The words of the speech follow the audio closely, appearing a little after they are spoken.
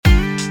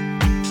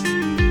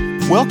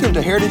Welcome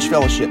to Heritage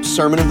Fellowship's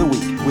Sermon of the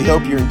Week. We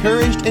hope you're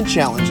encouraged and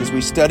challenged as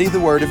we study the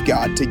Word of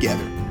God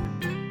together.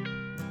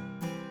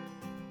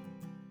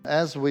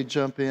 As we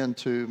jump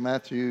into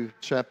Matthew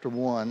chapter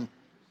 1,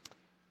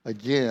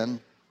 again,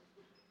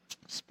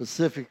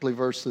 specifically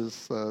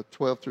verses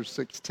 12 through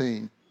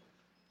 16,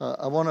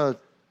 I want to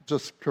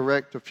just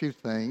correct a few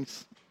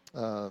things.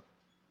 The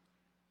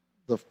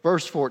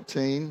first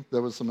 14,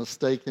 there was a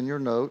mistake in your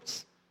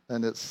notes,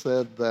 and it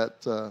said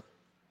that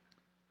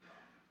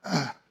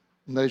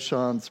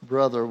Nashon's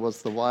brother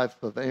was the wife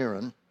of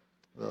Aaron.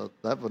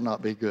 That would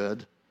not be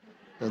good.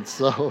 And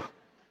so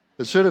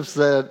it should have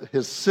said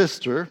his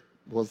sister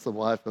was the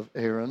wife of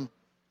Aaron,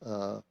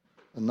 and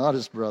not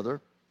his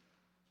brother.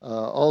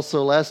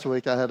 Also, last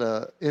week I had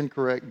an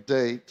incorrect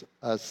date.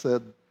 I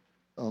said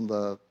on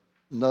the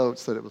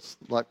notes that it was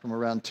like from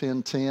around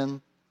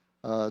 1010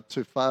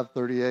 to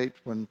 538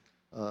 when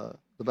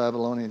the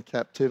Babylonian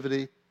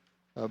captivity.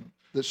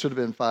 That should have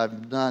been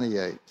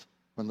 598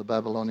 when the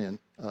Babylonian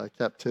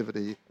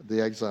captivity, the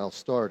exile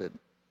started.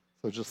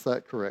 So just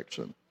that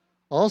correction.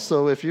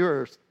 Also, if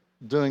you're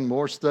doing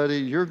more study,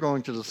 you're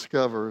going to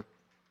discover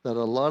that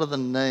a lot of the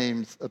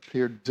names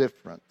appear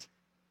different.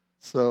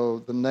 So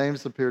the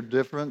names appear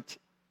different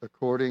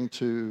according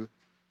to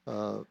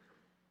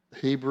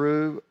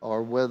Hebrew,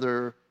 or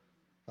whether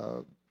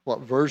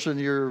what version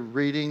you're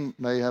reading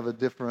may have a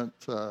different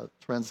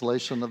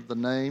translation of the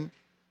name.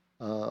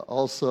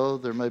 Also,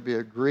 there may be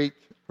a Greek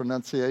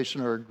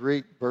pronunciation or a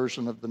Greek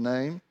version of the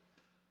name.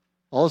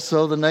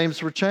 Also, the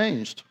names were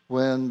changed.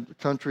 When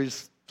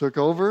countries took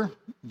over,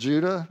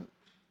 Judah,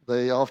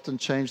 they often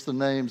changed the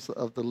names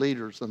of the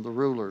leaders and the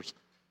rulers.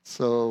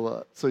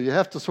 So you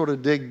have to sort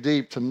of dig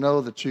deep to know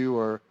that you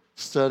are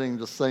studying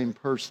the same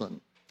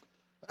person.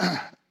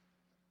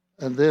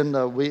 And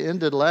then we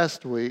ended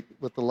last week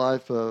with the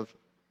life of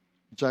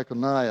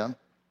Jeconiah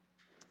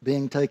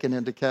being taken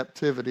into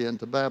captivity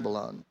into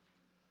Babylon.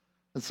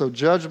 And so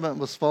judgment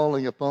was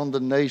falling upon the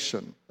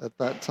nation at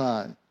that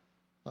time.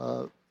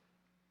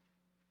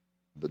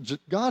 But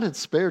God had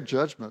spared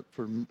judgment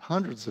for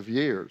hundreds of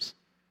years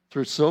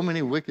through so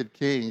many wicked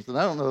kings. And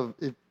I don't know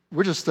if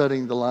we're just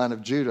studying the line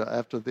of Judah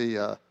after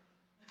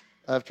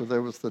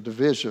there was the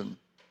division.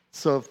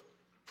 So if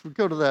we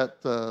go to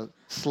that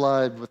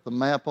slide with the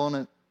map on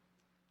it.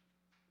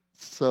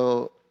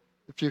 So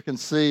if you can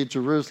see,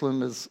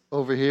 Jerusalem is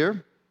over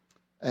here,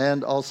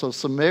 and also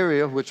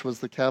Samaria, which was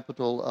the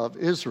capital of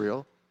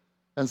Israel.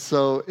 And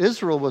so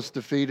Israel was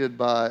defeated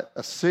by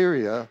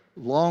Assyria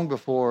long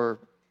before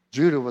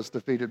Judah was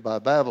defeated by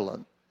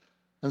Babylon.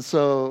 And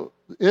so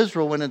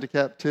Israel went into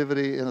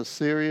captivity in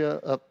Assyria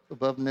up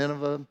above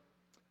Nineveh,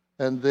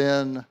 and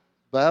then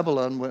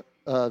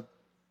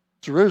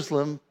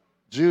Jerusalem,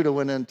 Judah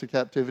went into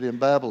captivity in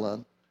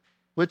Babylon,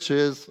 which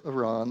is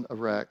Iran,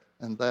 Iraq,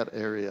 and that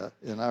area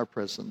in our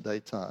present day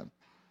time.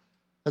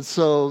 And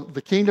so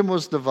the kingdom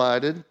was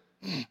divided.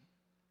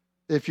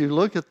 If you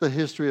look at the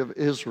history of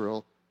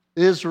Israel,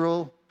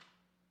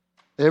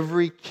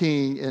 every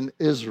king in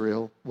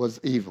Israel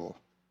was evil.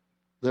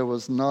 There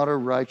was not a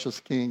righteous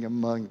king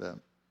among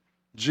them.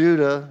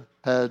 Judah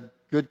had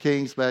good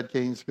kings, bad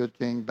kings, good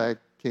king, bad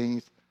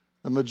kings.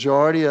 The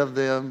majority of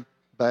them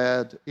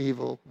bad,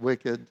 evil,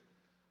 wicked,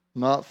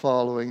 not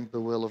following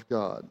the will of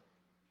God.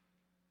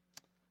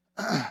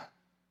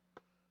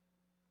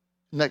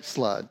 Next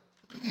slide.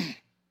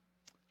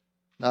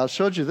 Now, I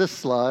showed you this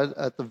slide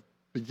at the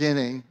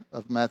beginning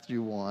of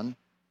Matthew 1,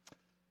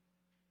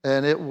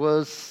 and it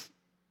was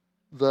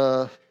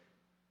the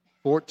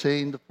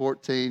 14, the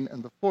 14,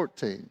 and the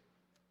 14.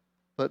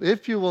 But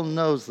if you will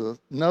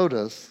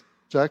notice,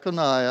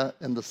 Jeconiah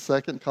in the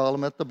second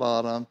column at the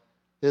bottom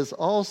is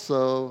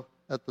also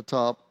at the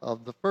top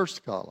of the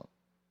first column.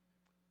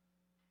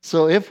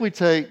 So if we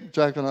take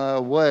Jeconiah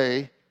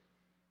away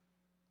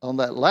on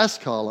that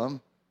last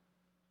column,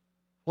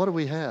 what do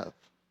we have?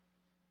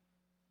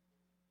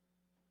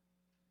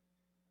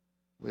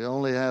 We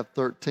only have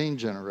 13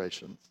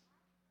 generations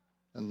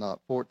and not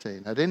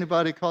 14. Had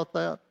anybody caught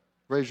that?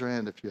 Raise your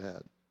hand if you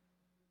had.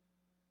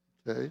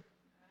 Okay,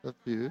 a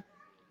few.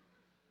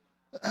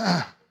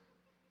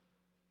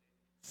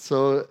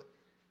 So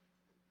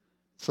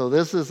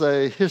this is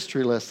a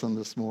history lesson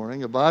this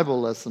morning, a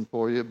Bible lesson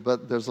for you,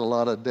 but there's a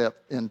lot of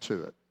depth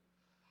into it.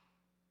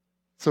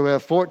 So we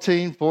have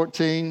 14.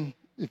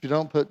 If you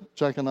don't put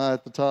Jeconiah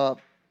at the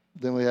top,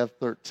 then we have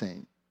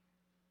 13.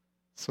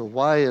 So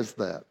why is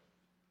that?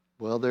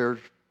 Well, there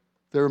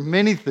are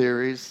many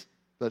theories,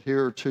 but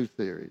here are two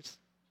theories.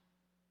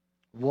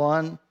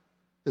 One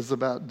is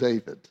about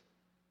David,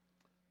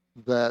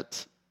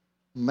 that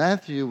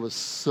Matthew was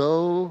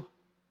so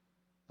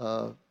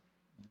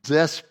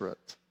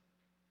desperate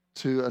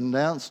to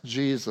announce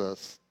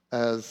Jesus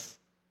as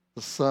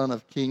the son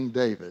of King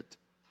David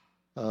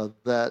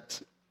that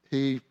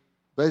he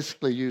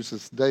basically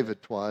uses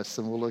David twice,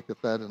 and we'll look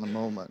at that in a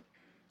moment.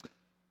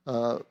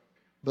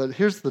 But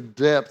here's the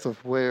depth of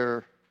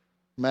where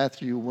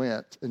Matthew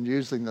went in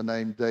using the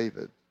name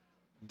David.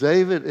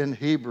 David in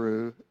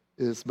Hebrew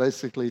is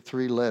basically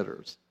three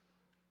letters.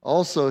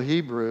 Also,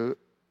 Hebrew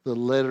the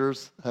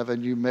letters have a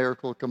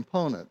numerical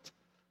component.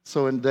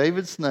 So in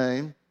David's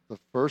name, the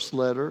first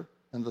letter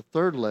and the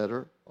third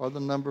letter are the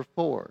number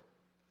 4.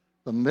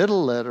 The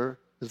middle letter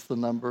is the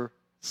number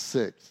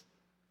 6.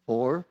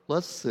 4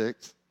 plus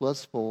 6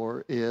 plus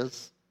 4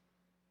 is...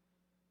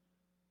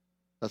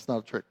 That's not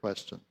a trick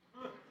question.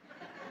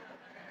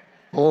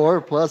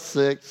 4 plus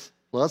 6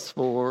 plus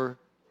 4,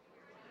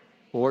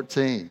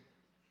 14.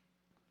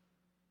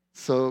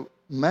 So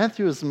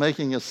Matthew is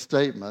making a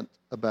statement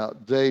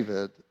about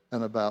David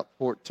and about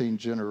 14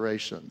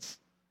 generations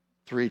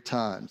 3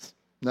 times.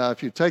 Now,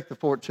 if you take the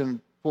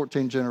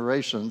 14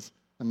 generations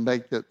and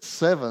make it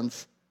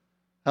 7s,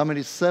 how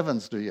many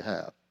 7s do you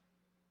have?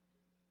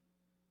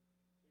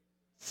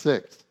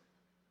 6.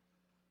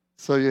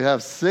 So you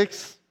have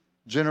 6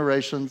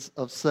 generations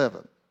of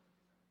 7.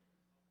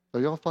 So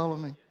y'all follow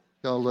me?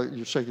 Y'all look,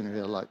 you're shaking your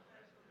head like.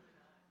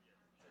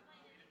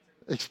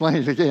 Explain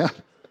it again.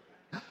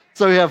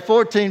 So you have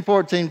 14,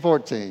 14,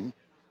 14.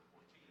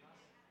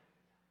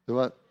 Do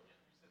what?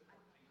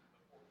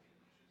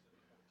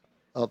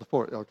 Oh, the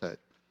 4. Okay.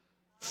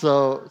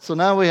 So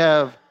now we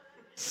have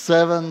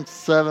 7,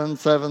 7,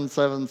 7,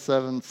 7,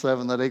 7,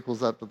 7. That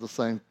equals up to the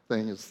same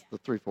thing as the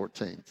 3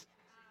 14s.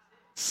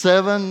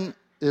 7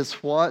 is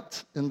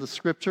what in the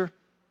scripture?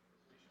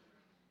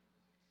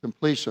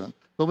 Completion.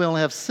 But we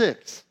only have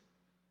 6.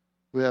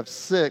 We have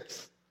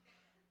 6.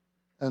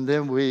 And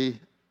then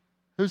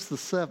who's the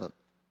 7th?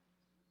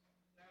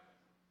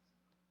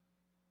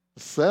 The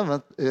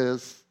 7th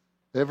is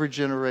every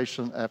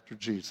generation after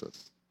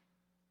Jesus.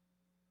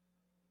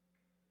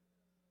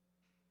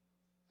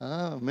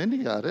 Oh, Mindy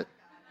got it.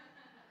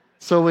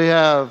 So we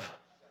have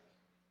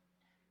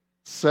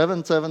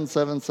 7, 7,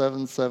 7,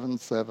 7, 7,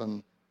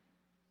 7.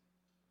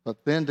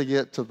 But then to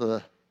get to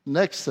the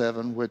next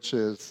 7, which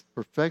is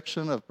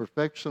perfection of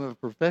perfection of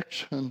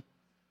perfection,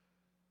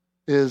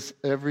 is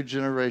every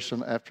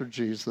generation after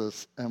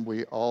Jesus, and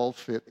we all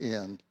fit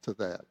into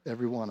that,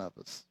 every one of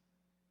us.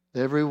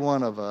 Every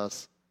one of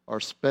us are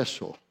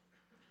special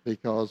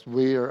because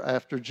we are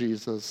after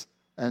Jesus,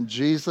 and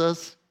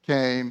Jesus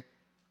came.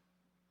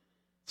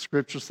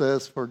 Scripture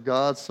says, for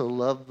God so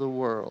loved the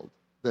world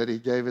that he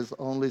gave his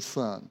only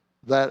Son,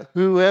 that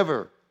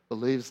whoever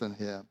believes in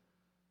him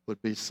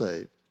would be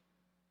saved.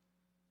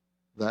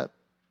 That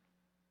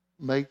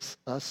makes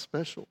us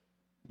special.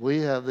 We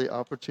have the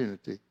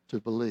opportunity to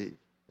believe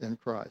in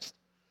Christ.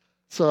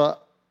 So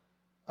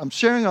I'm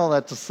sharing all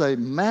that to say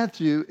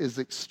Matthew is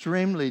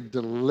extremely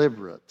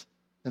deliberate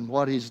in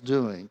what he's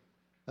doing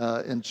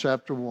in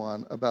chapter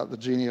 1 about the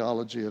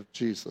genealogy of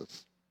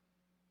Jesus.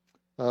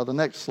 The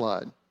next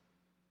slide.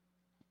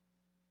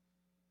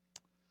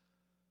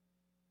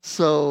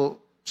 So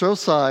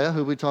Josiah,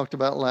 who we talked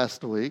about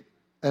last week,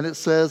 and it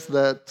says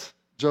that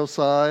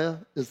Josiah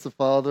is the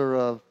father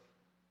of,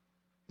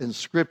 in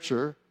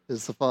Scripture,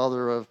 is the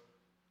father of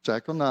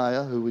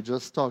Jeconiah, who we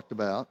just talked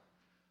about.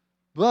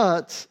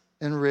 But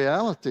in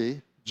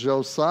reality,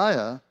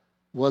 Josiah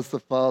was the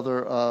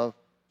father of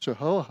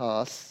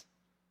Jehoahaz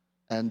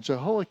and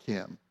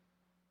Jehoiakim.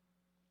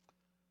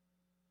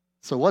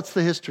 So what's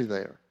the history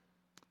there?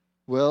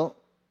 Well,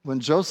 when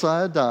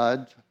Josiah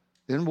died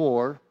in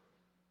war,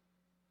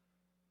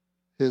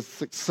 his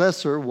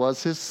successor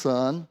was his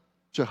son,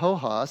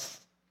 Jehoahaz,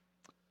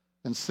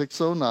 in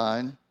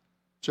 609.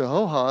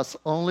 Jehoahaz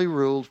only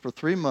ruled for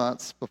 3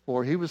 months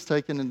before he was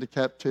taken into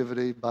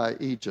captivity by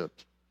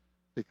Egypt,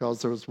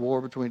 because there was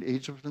war between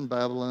Egypt and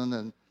Babylon,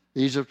 and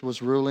Egypt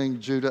was ruling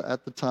Judah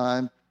at the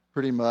time,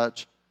 pretty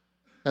much.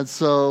 And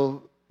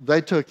so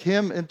they took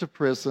him into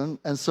prison,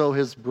 and so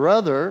his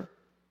brother,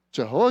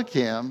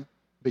 Jehoiakim,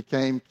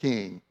 became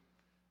king.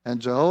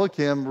 And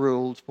Jehoiakim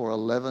ruled for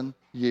 11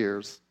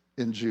 years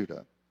in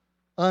Judah,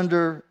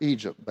 under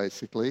Egypt,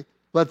 basically.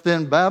 But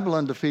then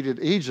Babylon defeated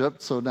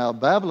Egypt, so now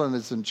Babylon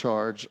is in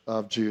charge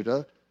of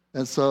Judah.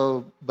 And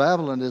so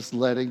Babylon is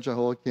letting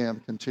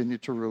Jehoiakim continue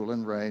to rule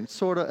and reign,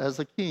 sort of as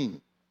a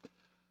king.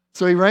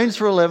 So he reigns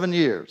for 11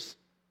 years.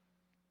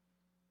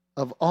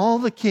 Of all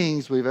the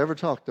kings we've ever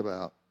talked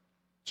about,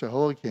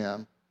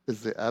 Jehoiakim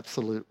is the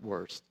absolute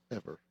worst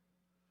ever.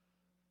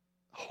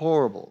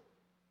 Horrible.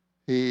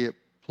 He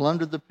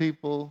plundered the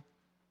people.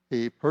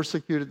 He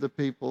persecuted the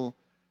people.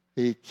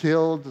 He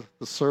killed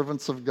the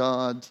servants of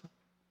God.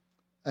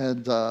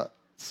 And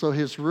so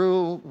his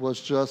rule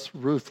was just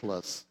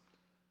ruthless.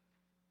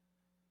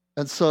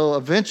 And so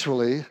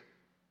eventually,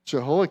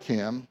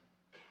 Jehoiakim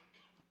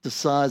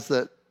decides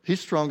that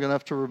he's strong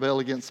enough to rebel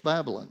against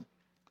Babylon.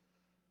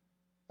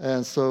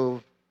 And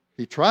so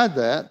he tried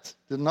that,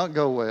 did not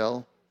go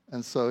well,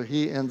 and so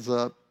he ends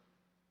up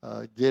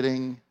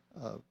getting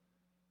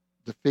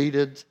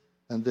defeated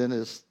and then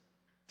is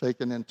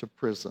taken into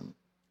prison.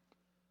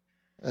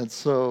 And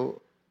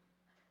so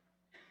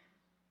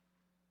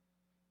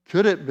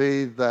could it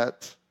be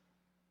that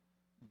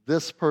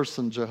this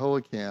person,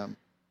 Jehoiakim,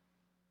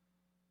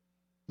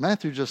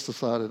 Matthew just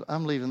decided,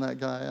 I'm leaving that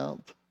guy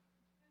out.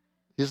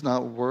 He's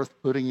not worth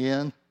putting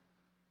in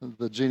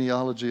the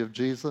genealogy of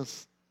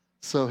Jesus.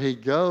 So he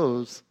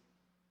goes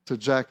to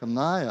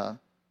Jeconiah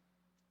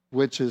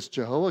which is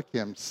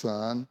Jehoiakim's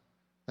son,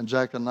 and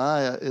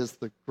Jeconiah is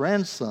the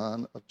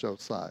grandson of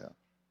Josiah.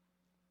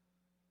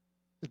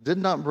 It did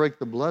not break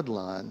the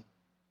bloodline,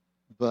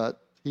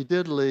 but he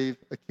did leave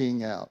a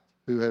king out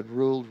who had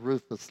ruled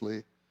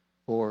ruthlessly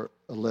for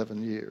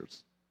 11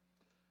 years.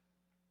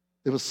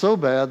 It was so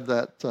bad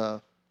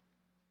that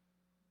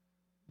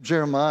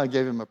Jeremiah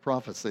gave him a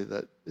prophecy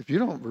that if you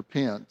don't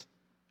repent,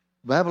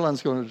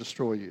 Babylon's going to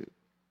destroy you.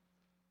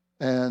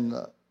 And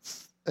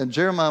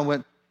Jeremiah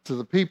went to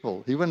the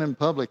people. He went in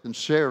public and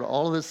shared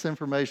all of this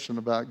information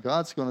about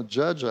God's going to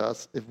judge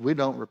us if we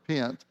don't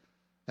repent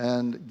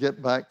and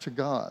get back to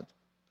God.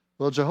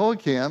 Well,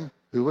 Jehoiakim,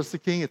 who was the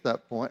king at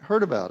that point,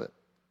 heard about it.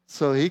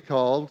 So he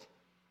called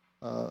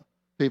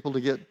people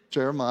to get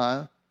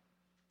Jeremiah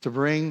to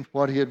bring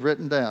what he had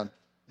written down.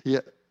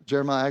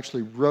 Jeremiah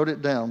actually wrote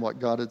it down, what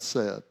God had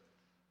said.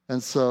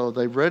 And so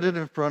they read it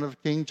in front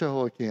of King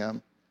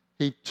Jehoiakim.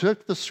 He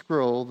took the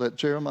scroll that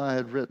Jeremiah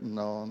had written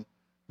on,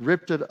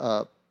 ripped it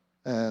up,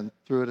 and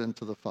threw it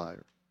into the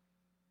fire.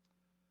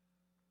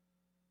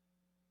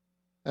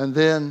 And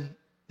then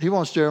he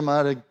wants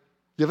Jeremiah to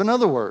give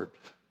another word.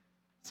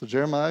 So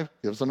Jeremiah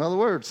gives another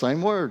word,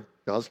 same word.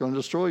 God's going to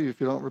destroy you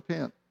if you don't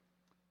repent.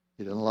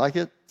 He didn't like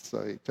it,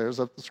 so he tears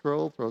up the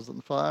scroll, throws it in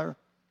the fire,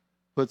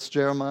 puts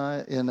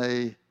Jeremiah in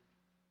a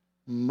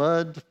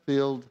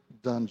mud-filled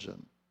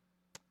dungeon.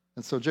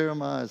 And so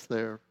Jeremiah is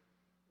there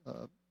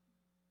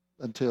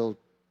until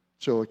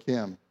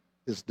Joachim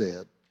is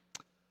dead.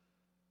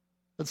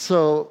 And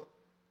so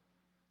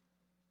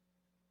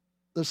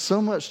there's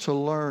so much to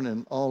learn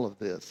in all of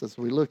this as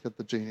we look at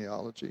the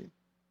genealogy.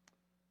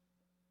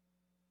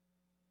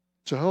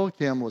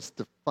 Jehoiakim was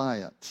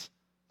defiant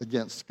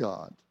against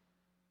God.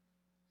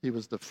 He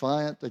was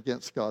defiant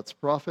against God's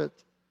prophet,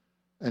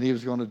 and he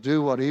was going to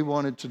do what he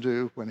wanted to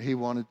do when he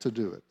wanted to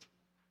do it.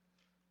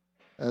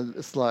 And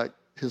it's like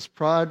his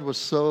pride was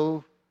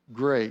so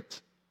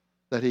great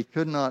that he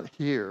could not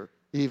hear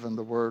even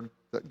the word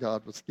that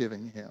God was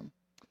giving him.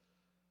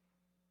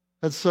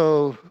 And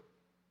so,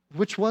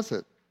 which was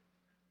it?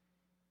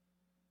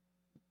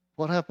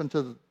 What happened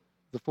to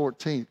the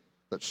 14th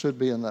that should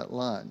be in that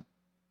line?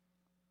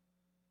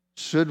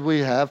 Should we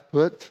have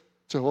put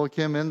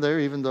Jehoiakim in there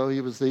even though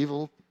he was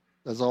evil,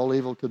 as all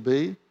evil could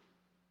be?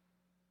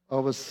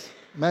 Or was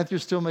Matthew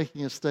still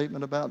making a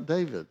statement about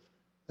David?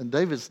 And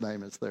David's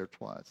name is there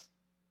twice.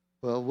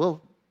 Well,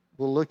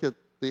 we'll look at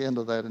the end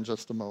of that in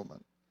just a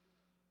moment.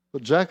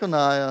 But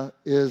Jeconiah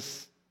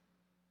is,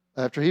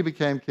 after he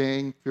became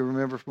king, if you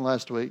remember from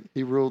last week,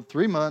 he ruled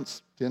 3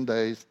 months, 10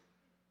 days,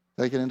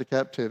 taken into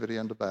captivity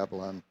into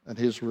Babylon, and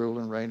his rule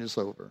and reign is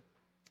over.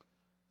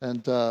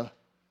 And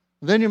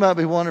then you might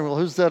be wondering, well,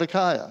 who's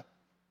Zedekiah?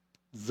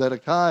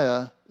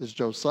 Zedekiah is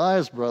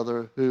Josiah's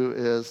brother, who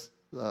is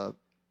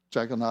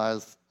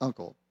Jeconiah's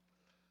uncle.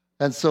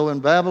 And so when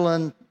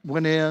Babylon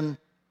went in,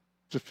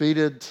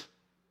 defeated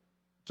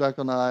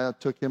Jeconiah,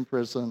 took him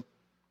prison,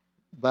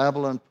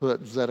 Babylon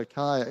put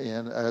Zedekiah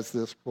in as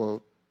this,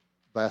 quote,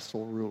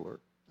 vassal ruler.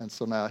 And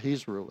so now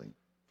he's ruling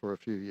for a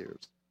few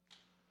years.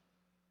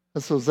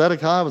 And so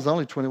Zedekiah was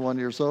only 21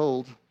 years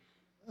old.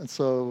 And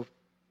so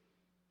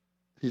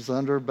he's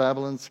under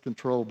Babylon's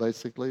control,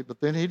 basically. But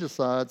then he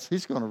decides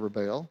he's going to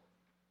rebel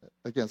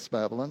against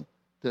Babylon.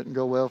 Didn't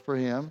go well for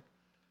him.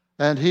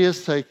 And he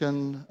has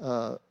taken,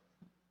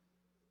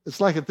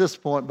 it's like at this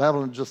point,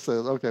 Babylon just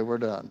says, okay, we're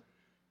done.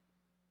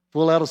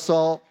 Full out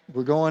assault,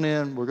 we're going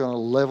in, we're going to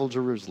level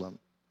Jerusalem.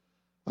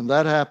 When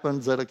that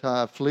happens,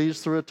 Zedekiah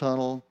flees through a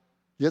tunnel,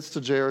 gets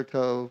to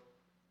Jericho,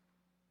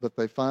 but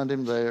they find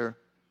him there.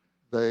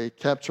 They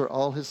capture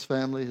all his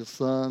family, his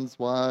sons,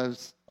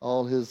 wives,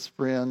 all his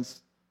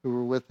friends who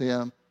were with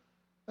him,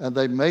 and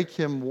they make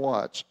him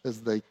watch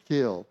as they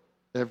kill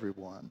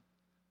everyone.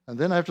 And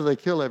then after they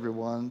kill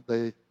everyone,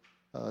 they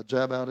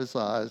jab out his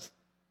eyes.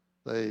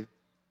 They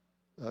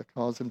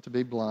cause him to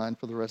be blind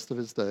for the rest of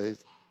his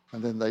days,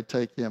 and then they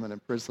take him and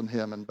imprison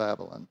him in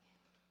Babylon.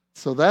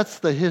 So that's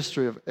the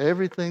history of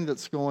everything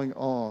that's going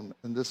on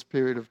in this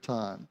period of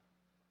time.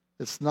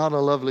 It's not a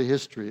lovely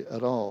history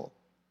at all.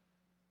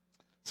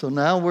 So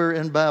now we're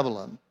in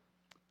Babylon,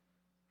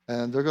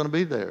 and they're going to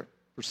be there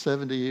for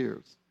 70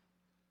 years.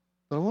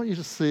 But I want you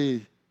to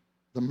see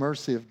the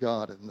mercy of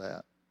God in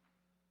that.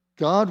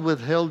 God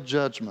withheld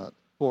judgment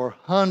for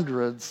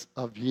hundreds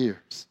of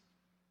years,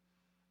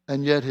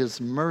 and yet his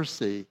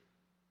mercy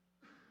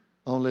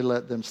only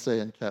let them stay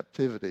in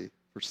captivity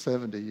for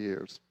 70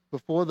 years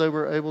before they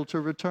were able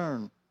to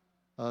return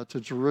to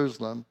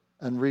Jerusalem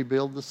and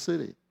rebuild the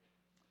city.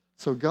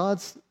 So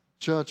God's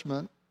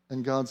judgment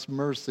and God's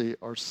mercy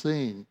are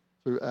seen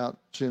throughout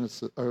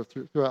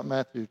throughout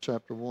Matthew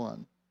chapter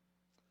 1.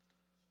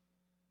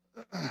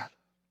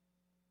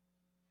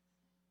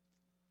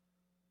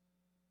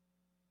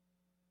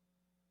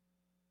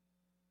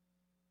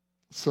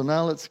 So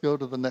now let's go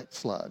to the next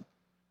slide.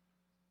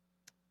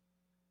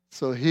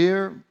 So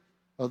here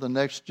are the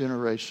next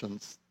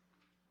generations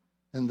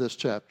in this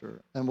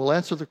chapter. And we'll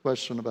answer the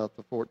question about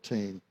the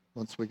 14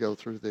 once we go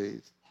through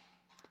these.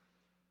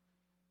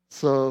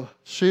 So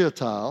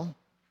Shealtiel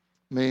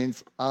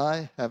means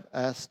I have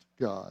asked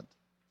God.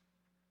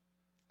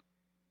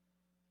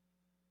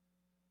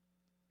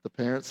 The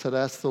parents had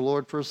asked the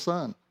Lord for a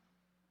son,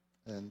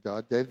 and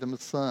God gave them a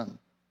son.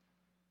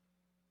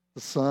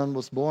 The son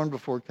was born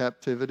before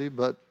captivity,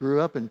 but grew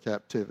up in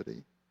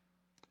captivity.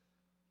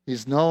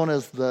 He's known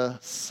as the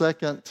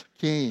second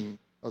king,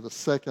 or the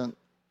second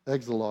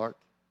exilarch,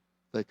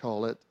 they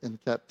call it, in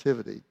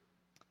captivity.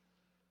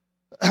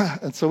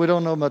 And so we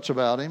don't know much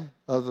about him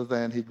other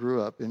than he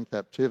grew up in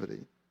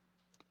captivity.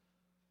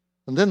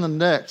 And then the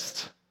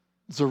next,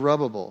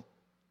 Zerubbabel,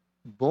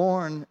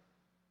 born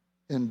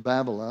in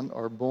Babylon,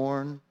 or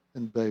born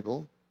in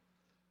Babel.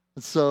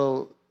 And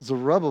so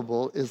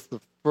Zerubbabel is the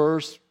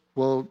first,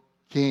 quote,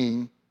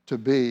 king to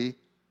be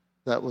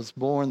that was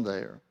born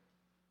there.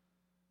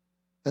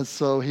 And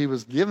so he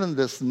was given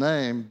this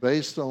name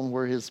based on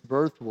where his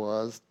birth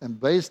was and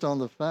based on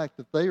the fact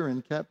that they are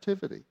in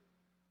captivity.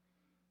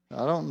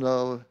 I don't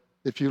know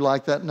if you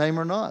like that name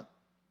or not,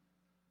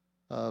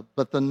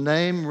 but the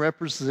name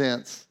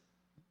represents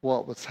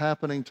what was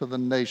happening to the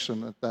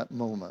nation at that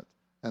moment,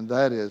 and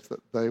that is that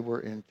they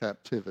were in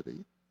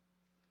captivity.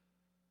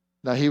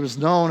 Now, he was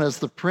known as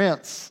the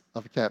Prince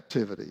of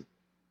Captivity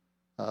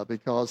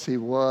because he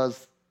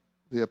was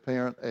the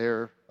apparent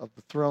heir of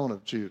the throne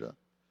of Judah.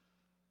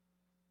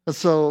 And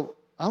so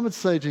I would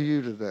say to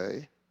you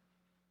today,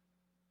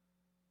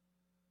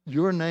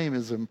 your name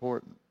is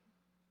important.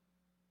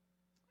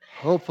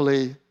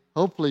 Hopefully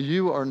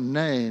you are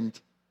named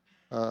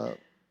a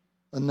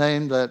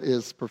name that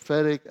is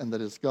prophetic and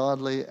that is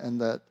godly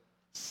and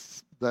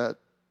that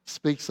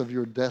speaks of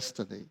your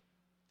destiny.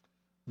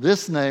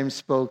 This name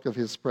spoke of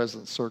his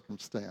present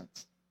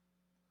circumstance,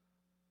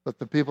 but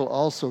the people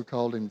also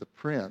called him the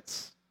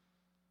Prince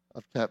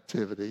of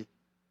Captivity,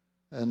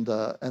 and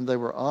they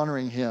were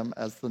honoring him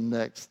as the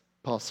next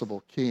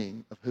possible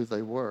king of who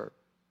they were.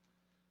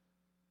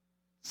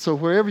 So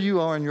wherever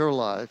you are in your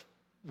life,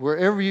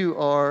 wherever you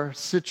are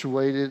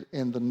situated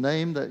in the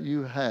name that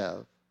you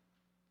have,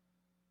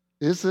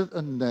 is it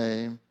a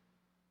name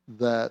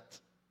that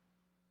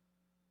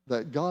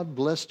God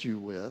blessed you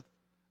with?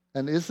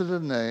 And is it a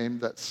name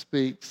that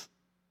speaks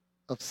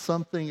of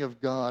something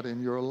of God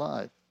in your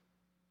life?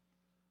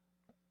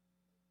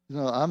 You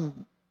know,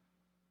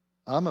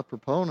 I'm a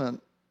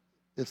proponent.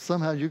 If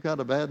somehow you got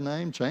a bad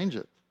name, change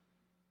it.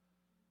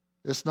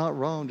 It's not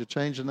wrong to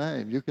change a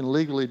name. You can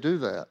legally do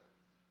that.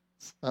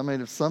 I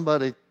mean, if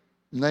somebody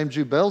named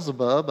you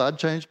Beelzebub, I'd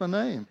change my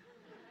name.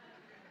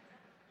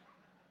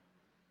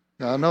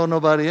 Now, I know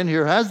nobody in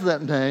here has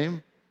that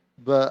name,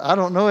 but I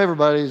don't know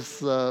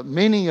everybody's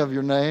meaning of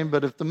your name.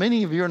 But if the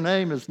meaning of your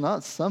name is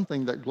not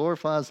something that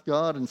glorifies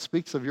God and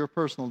speaks of your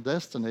personal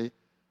destiny,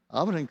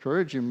 I would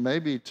encourage you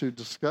maybe to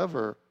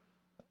discover,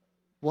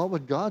 what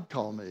would God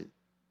call me?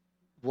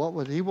 What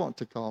would he want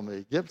to call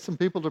me? Get some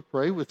people to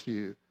pray with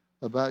you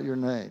about your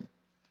name.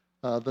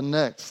 The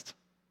next,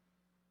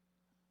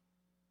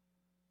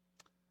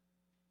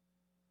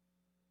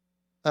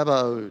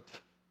 Abaud,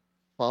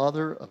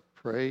 Father of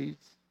Praise.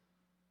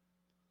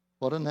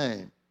 What a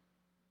name.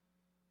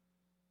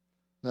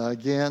 Now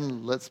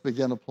again, let's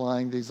begin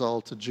applying these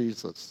all to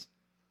Jesus.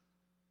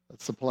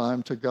 Let's apply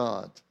them to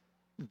God.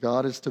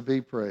 God is to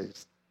be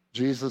praised.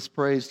 Jesus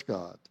praised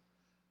God.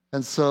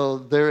 And so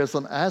there is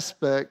an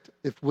aspect,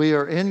 if we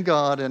are in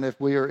God and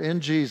if we are in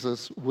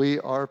Jesus,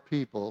 we are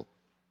people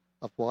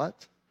of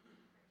what?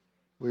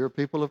 We are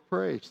people of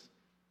praise.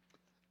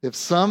 If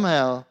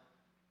somehow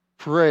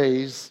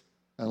praise,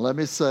 and let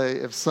me say,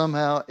 if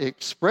somehow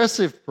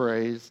expressive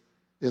praise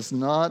is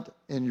not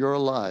in your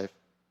life,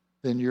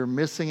 then you're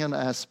missing an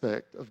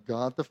aspect of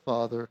God the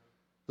Father,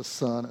 the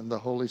Son, and the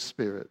Holy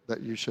Spirit that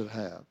you should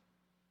have.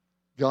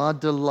 God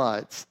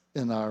delights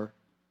in our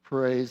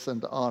praise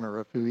and honor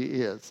of who he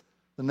is.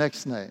 The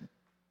next name,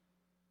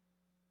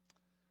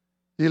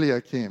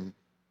 Eliakim.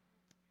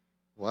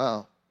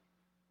 Wow.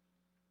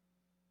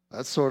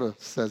 That sort of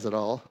says it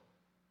all.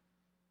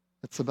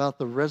 It's about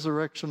the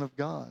resurrection of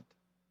God.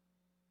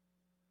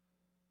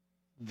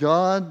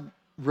 God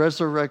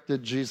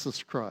resurrected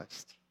Jesus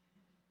Christ.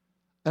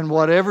 And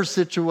whatever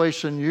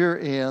situation you're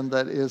in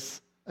that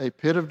is a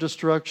pit of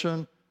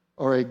destruction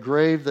or a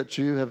grave that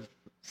you have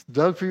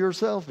dug for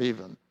yourself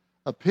even,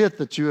 a pit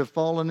that you have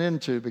fallen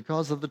into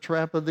because of the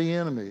trap of the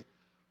enemy,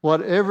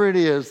 whatever it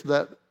is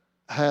that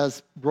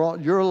has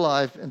brought your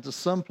life into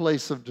some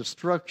place of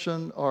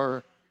destruction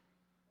or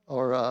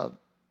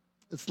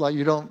it's like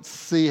you don't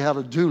see how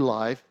to do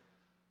life,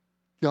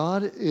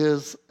 God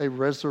is a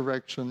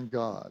resurrection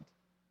God.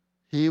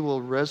 He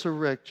will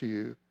resurrect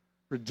you,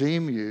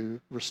 redeem you,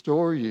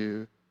 restore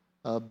you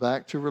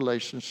back to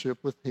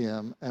relationship with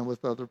him and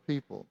with other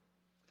people.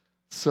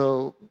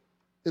 So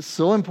it's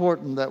so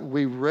important that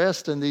we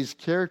rest in these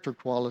character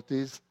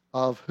qualities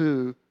of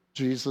who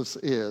Jesus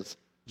is.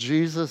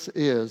 Jesus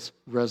is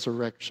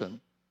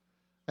resurrection.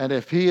 And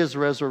if he is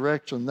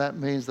resurrection, that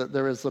means that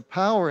there is a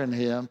power in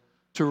him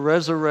to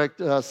resurrect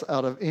us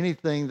out of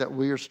anything that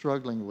we are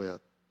struggling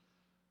with.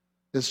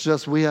 It's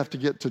just we have to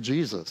get to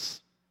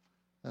Jesus.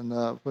 And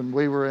when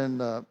we were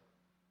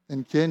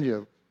in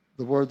Kenya,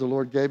 the word the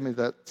Lord gave me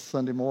that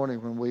Sunday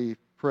morning when we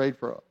prayed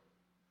for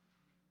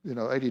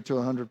 80 to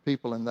 100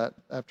 people in that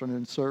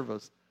afternoon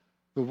service.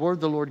 The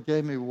word the Lord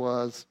gave me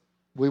was,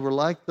 we were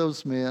like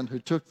those men who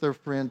took their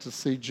friend to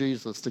see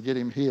Jesus, to get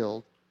him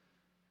healed.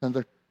 And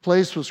the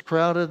place was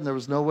crowded and there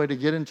was no way to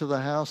get into the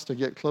house to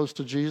get close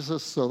to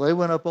Jesus. So they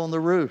went up on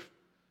the roof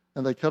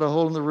and they cut a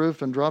hole in the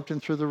roof and dropped him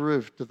through the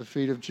roof to the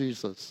feet of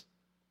Jesus.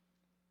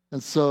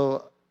 And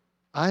so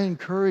I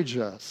encourage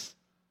us,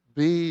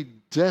 be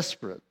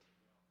desperate.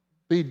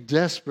 Be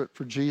desperate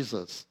for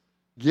Jesus.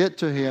 Get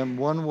to him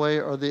one way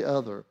or the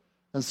other.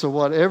 And so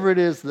whatever it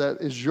is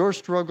that is your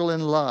struggle in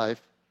life,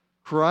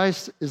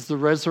 Christ is the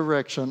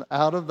resurrection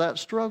out of that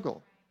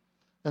struggle.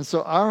 And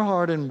so our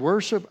heart in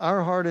worship,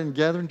 our heart in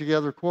gathering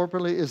together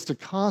corporately is to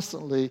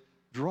constantly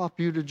drop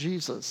you to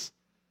Jesus.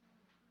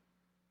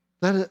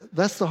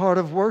 That's the heart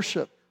of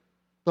worship.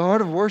 The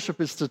heart of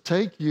worship is to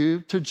take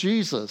you to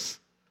Jesus,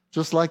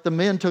 just like the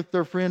men took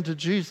their friend to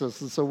Jesus.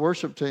 And so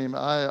worship team,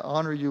 I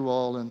honor you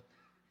all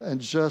and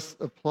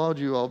just applaud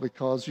you all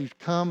because you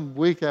come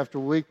week after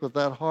week with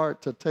that heart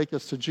to take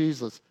us to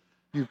Jesus.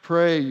 You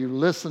pray, you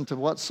listen to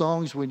what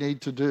songs we need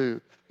to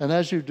do. And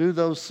as you do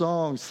those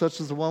songs,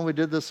 such as the one we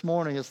did this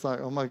morning, it's like,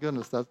 oh my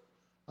goodness,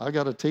 I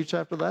got to teach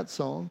after that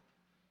song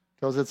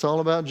because it's all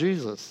about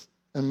Jesus.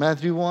 And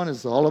Matthew 1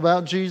 is all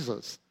about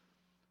Jesus.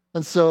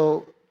 And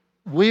so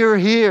we are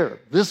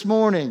here this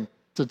morning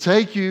to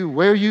take you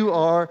where you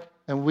are,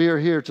 and we are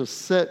here to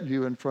set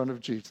you in front of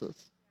Jesus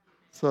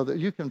so that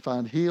you can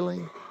find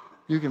healing,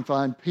 you can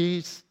find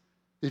peace.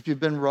 If you've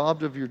been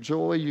robbed of your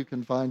joy, you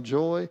can find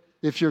joy.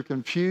 If you're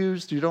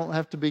confused, you don't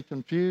have to be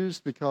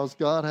confused because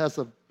God has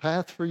a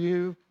path for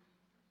you.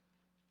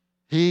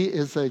 He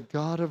is a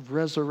God of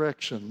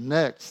resurrection.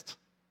 Next.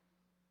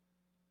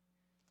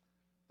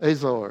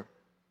 Azor.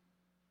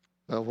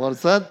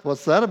 What's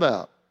that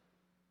about?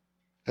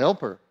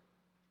 Helper.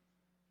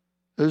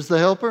 Who's the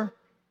helper?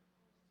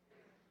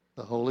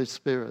 The Holy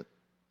Spirit.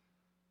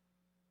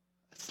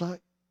 It's like,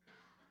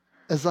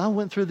 as I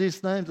went through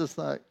these names, it's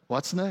like,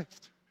 what's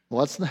next?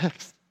 What's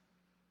next?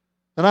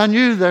 And I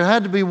knew there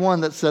had to be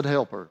one that said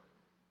helper.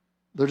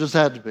 There just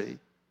had to be.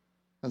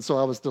 And so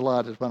I was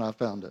delighted when I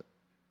found it.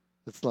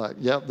 It's like,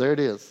 yep, there it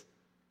is.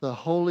 The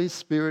Holy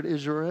Spirit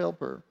is your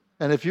helper.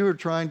 And if you were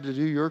trying to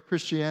do your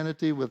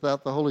Christianity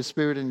without the Holy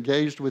Spirit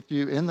engaged with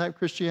you in that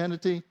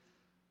Christianity,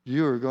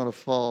 you are going to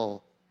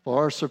fall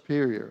far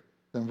superior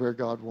than where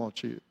God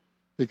wants you.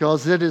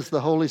 Because it is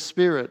the Holy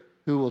Spirit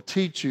who will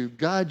teach you,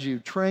 guide you,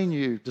 train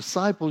you,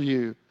 disciple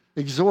you,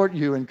 exhort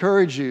you,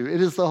 encourage you. It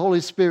is the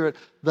Holy Spirit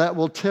that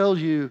will tell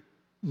you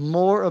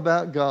more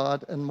about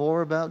God and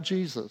more about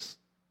Jesus.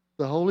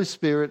 The Holy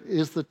Spirit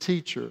is the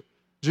teacher.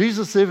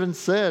 Jesus even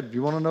said,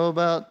 you want to know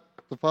about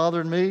the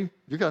Father and me?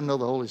 You got to know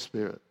the Holy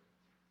Spirit.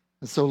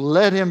 And so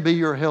let him be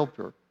your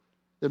helper.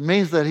 It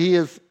means that he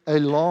is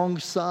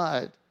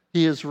alongside.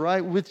 He is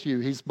right with you.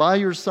 He's by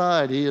your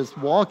side. He is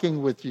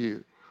walking with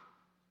you.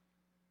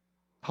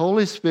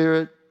 Holy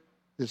Spirit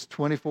is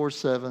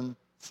 24/7,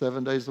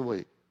 7 days a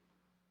week.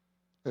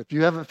 If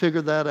you haven't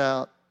figured that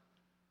out,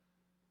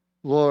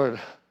 Lord,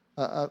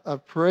 I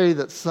pray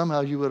that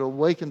somehow you would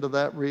awaken to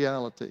that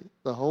reality.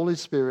 The Holy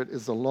Spirit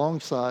is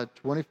alongside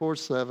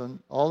 24/7,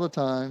 all the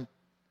time.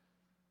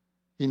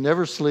 He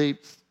never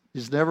sleeps.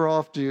 He's never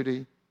off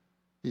duty.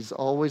 He's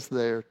always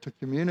there to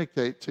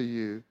communicate to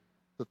you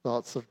the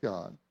thoughts of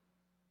God.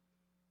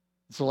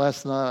 So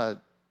last night,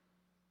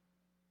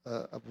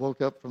 I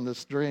woke up from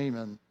this dream,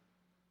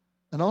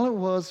 and all it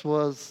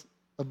was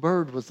a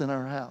bird was in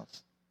our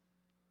house.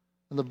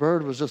 And the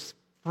bird was just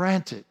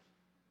frantic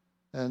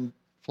and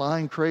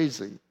flying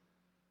crazy.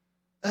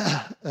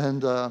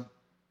 And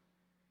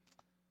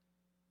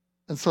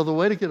so the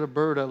way to get a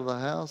bird out of the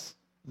house,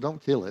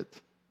 don't kill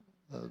it,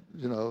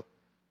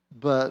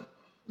 but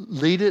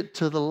lead it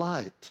to the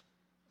light.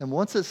 And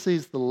once it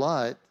sees the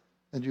light,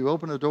 and you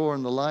open a door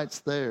and the light's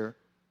there,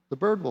 the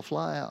bird will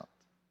fly out.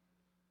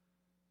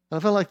 And I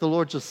felt like the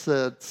Lord just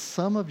said,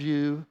 some of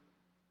you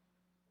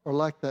are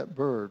like that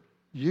bird.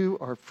 You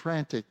are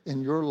frantic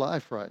in your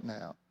life right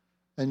now.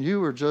 And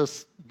you are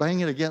just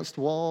banging against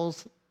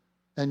walls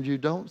and you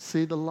don't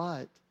see the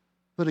light.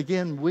 But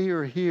again, we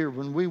are here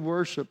when we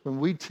worship, when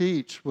we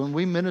teach, when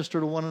we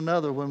minister to one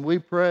another, when we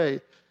pray.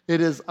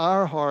 It is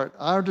our heart,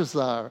 our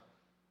desire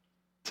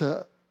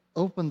to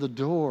open the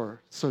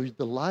door so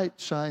the light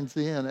shines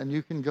in and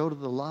you can go to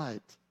the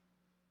light.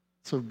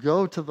 So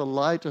go to the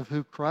light of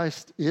who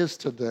Christ is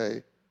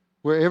today.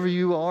 Wherever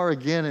you are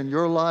again in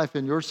your life,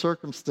 in your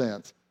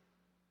circumstance,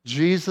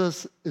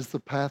 Jesus is the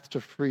path to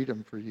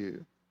freedom for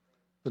you.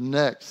 The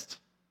next,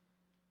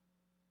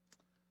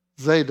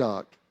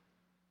 Zadok,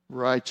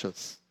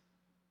 righteous.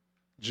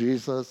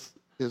 Jesus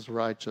is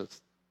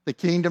righteous. The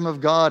kingdom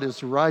of God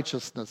is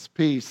righteousness,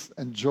 peace,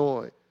 and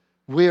joy.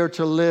 We are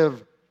to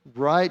live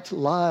right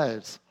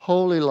lives,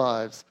 holy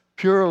lives,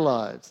 pure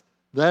lives.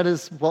 That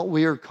is what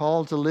we are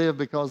called to live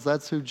because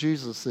that's who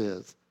Jesus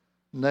is.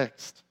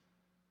 Next,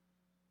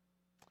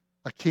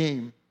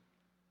 Akim,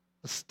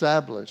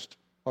 established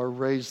or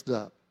raised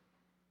up.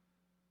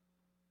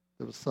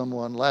 There was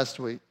someone last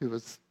week who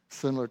was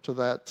similar to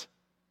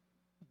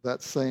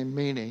that same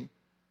meaning.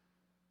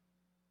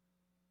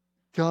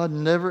 God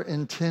never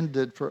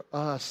intended for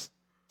us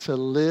to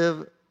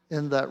live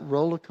in that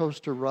roller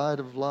coaster ride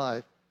of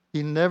life.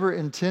 He never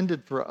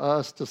intended for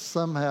us to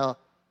somehow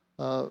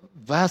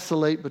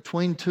vacillate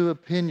between two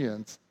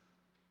opinions.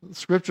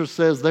 Scripture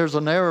says there's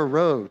a narrow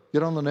road.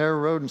 Get on the narrow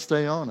road and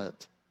stay on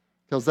it,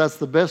 because that's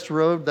the best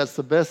road, that's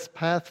the best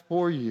path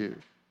for you.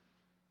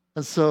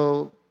 And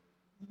so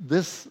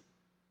this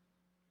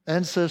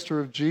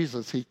ancestor of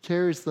Jesus, he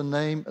carries the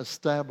name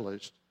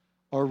established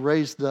or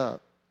raised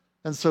up.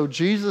 And so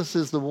Jesus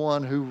is the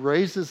one who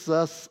raises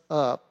us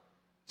up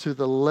to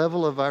the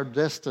level of our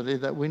destiny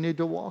that we need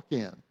to walk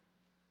in.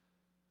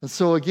 And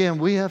so again,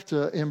 we have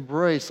to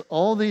embrace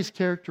all these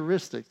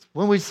characteristics.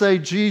 When we say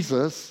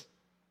Jesus,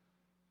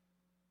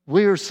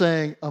 we are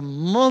saying a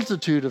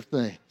multitude of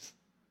things.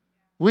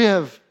 We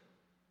have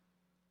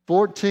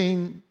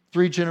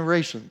 3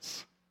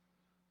 generations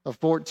of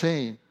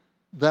 14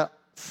 that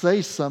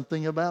say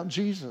something about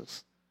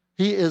Jesus.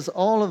 He is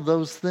all of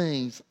those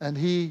things, and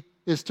he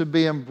is to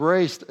be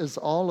embraced as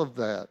all of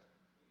that.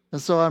 And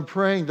so I'm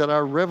praying that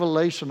our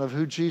revelation of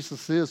who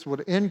Jesus is would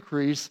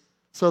increase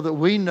so that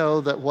we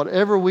know that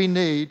whatever we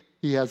need,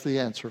 he has the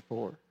answer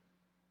for.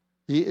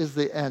 He is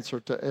the answer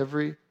to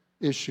every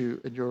issue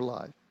in your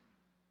life.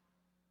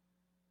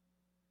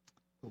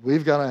 But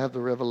we've got to have the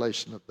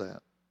revelation of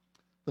that.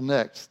 The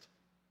next,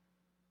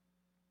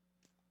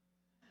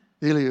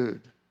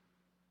 Eliud.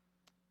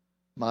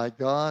 My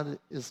God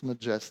is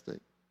majestic.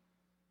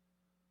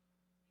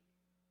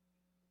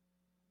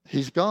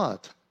 He's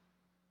God.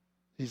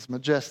 He's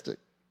majestic.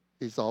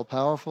 He's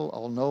all-powerful,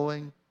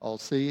 all-knowing,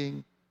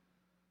 all-seeing.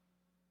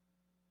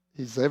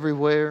 He's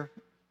everywhere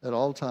at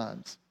all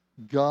times.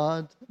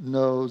 God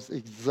knows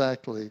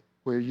exactly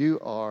where you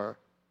are,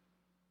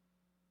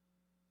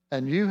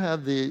 and you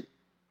have the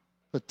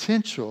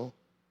potential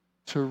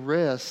to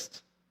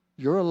rest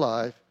your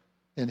life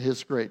in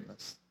his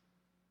greatness.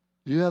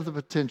 You have the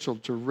potential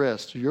to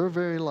rest your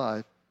very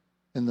life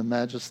in the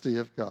majesty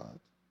of God.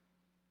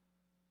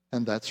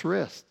 And that's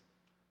rest.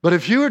 But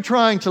if you are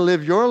trying to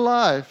live your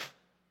life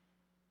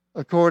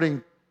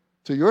according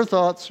to your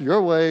thoughts,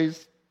 your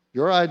ways,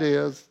 your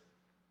ideas,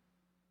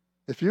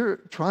 if you're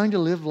trying to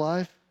live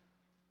life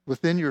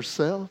within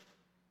yourself,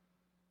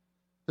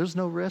 there's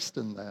no rest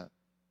in that.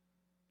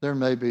 There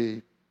may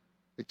be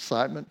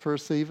excitement for a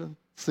season.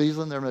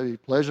 There may be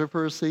pleasure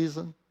for a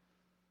season.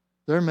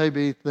 There may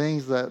be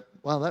things that,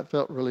 wow, that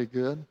felt really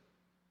good.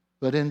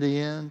 But in the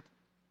end,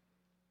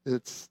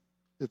 it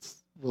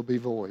will be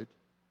void.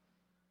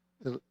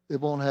 It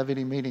won't have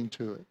any meaning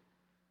to it.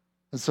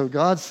 And so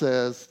God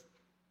says,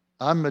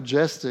 I'm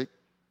majestic.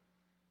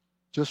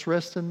 Just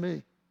rest in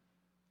me.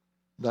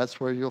 That's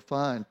where you'll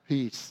find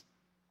peace,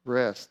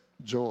 rest,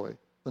 joy.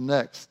 The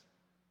next,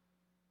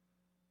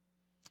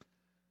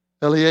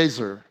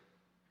 Eliezer.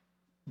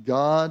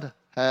 God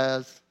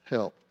has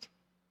helped.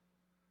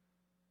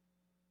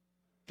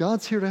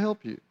 God's here to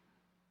help you.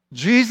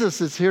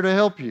 Jesus is here to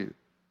help you.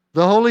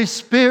 The Holy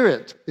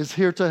Spirit is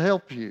here to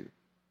help you.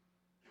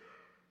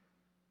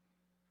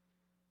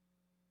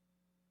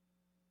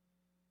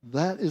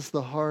 That is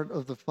the heart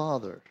of the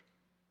Father.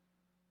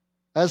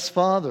 As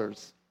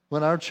fathers,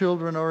 when our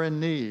children are in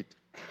need,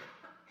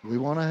 we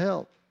want to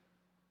help.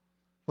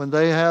 When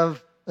they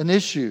have an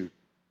issue,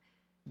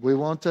 we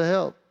want to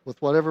help with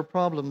whatever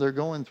problem they're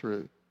going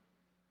through.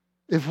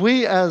 If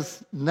we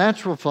as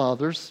natural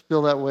fathers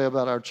feel that way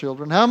about our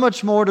children, how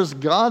much more does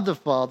God the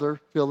Father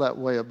feel that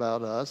way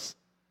about us?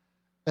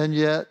 And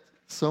yet,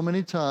 so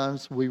many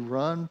times we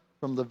run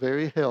from the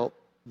very help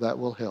that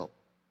will help.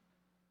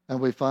 And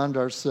we find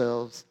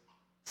ourselves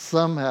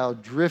somehow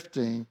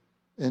drifting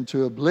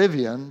into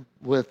oblivion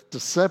with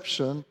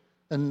deception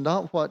and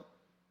not what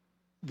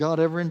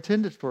God ever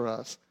intended for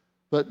us.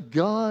 But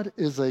God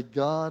is a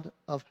God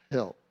of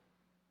help.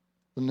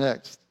 The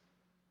next.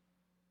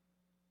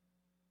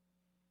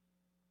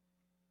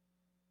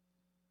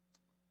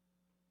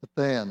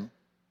 Then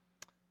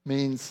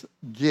means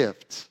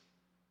gift.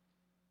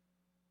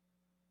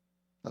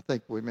 I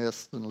think we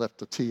missed and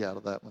left a T out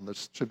of that one. There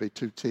should be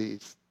 2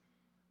 T's.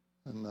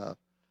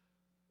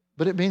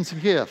 But it means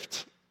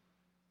gift.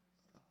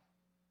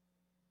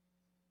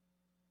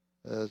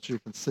 As you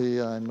can see,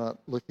 I'm not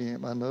looking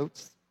at my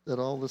notes at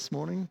all this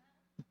morning,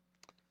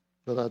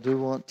 but I do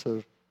want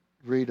to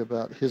read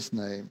about his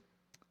name.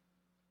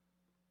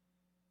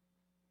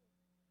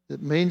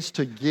 It means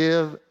to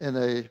give in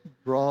a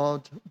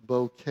broad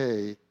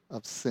bouquet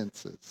of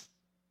senses,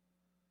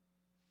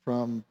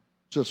 from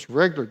just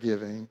regular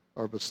giving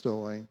or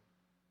bestowing,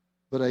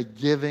 but a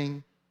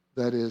giving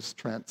that is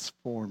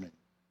transforming.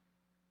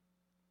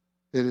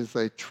 It is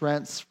a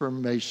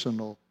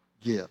transformational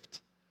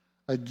gift,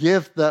 a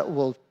gift that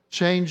will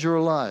change your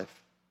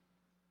life.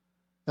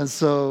 And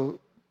so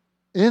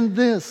in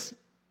this,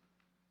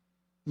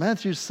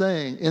 Matthew's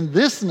saying, in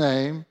this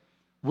name,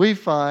 we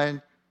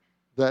find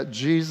that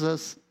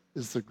Jesus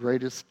is the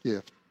greatest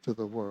gift to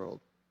the world.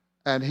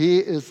 And he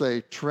is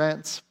a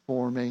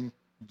transforming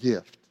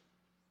gift.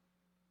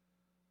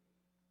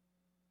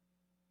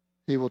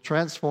 He will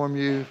transform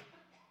you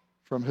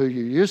from who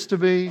you used to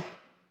be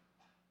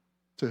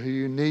to who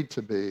you need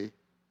to be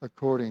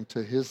according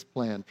to His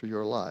plan for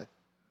your life.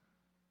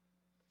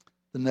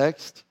 The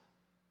next,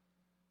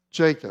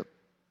 Jacob.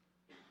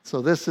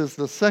 So this is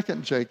the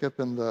second Jacob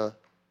in the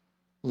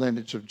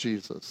lineage of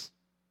Jesus.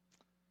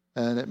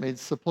 And it means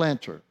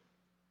supplanter.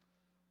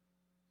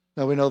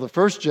 Now we know the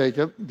first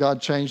Jacob,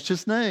 God changed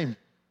his name.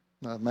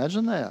 Now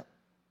imagine that.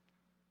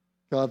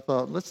 God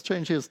thought, let's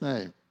change his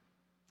name.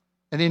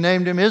 And He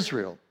named him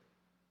Israel,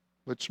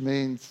 which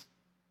means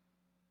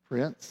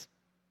prince,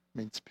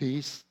 means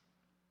peace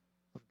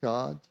of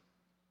God.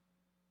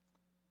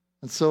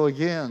 And so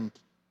again,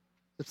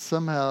 if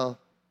somehow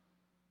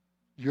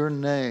your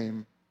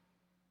name,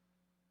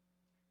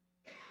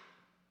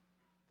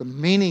 the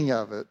meaning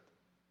of it,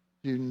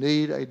 you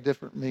need a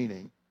different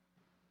meaning,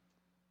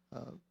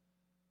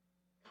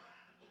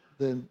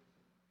 then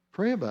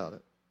pray about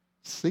it.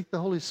 Seek the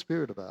Holy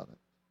Spirit about it.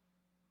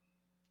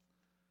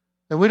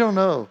 And we don't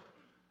know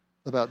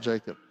about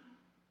Jacob,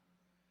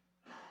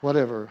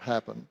 whatever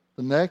happened.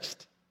 The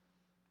next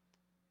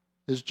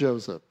is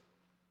Joseph,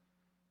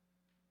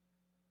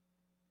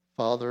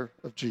 father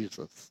of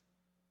Jesus.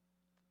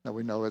 Now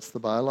we know it's the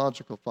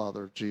biological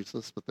father of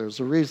Jesus, but there's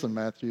a reason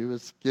Matthew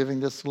is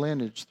giving this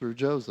lineage through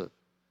Joseph,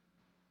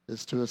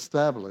 is to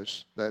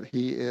establish that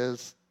he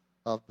is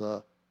of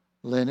the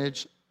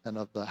lineage and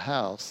of the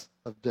house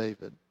of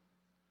David.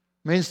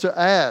 It means to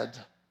add,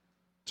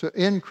 to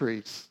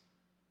increase,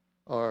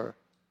 or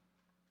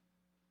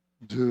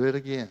do it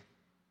again.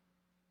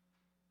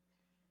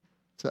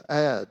 To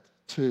add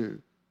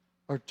to,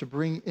 or to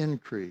bring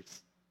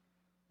increase.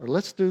 Or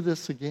let's do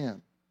this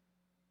again.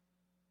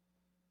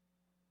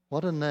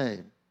 What a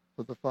name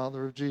for the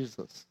father of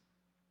Jesus.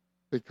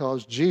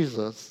 Because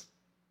Jesus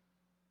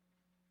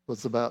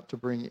was about to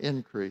bring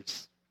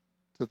increase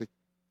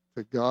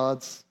to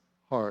God's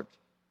heart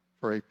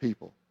for a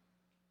people.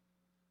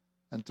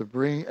 And to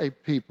bring a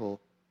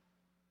people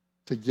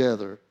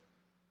together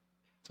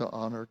to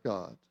honor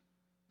God.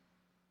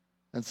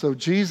 And so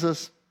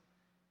Jesus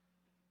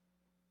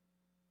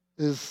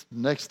is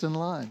next in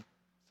line.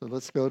 So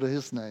let's go to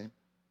his name.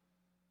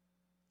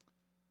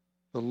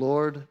 The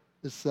Lord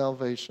is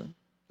salvation.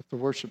 If the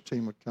worship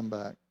team would come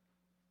back.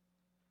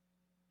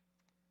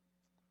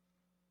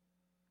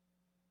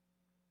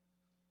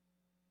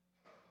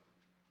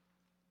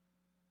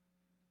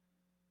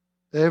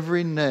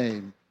 Every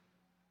name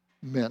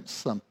meant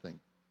something.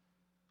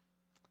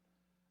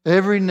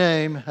 Every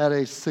name had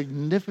a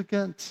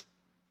significant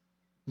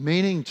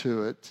meaning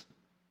to it,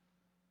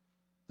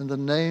 and the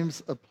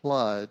names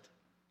applied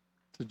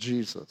to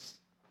Jesus.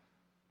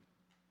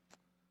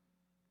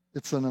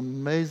 It's an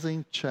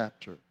amazing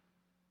chapter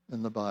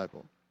in the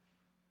Bible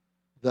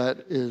that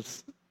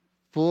is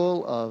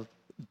full of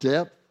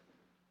depth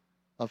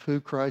of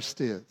who Christ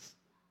is.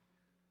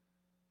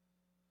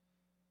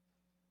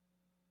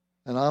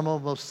 And I'm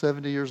almost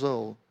 70 years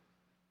old,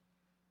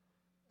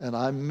 and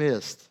I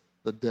missed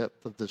the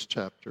depth of this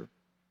chapter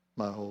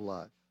my whole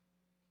life.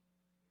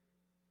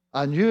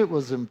 I knew it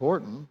was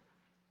important.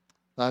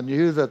 I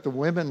knew that the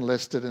women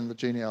listed in the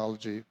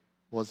genealogy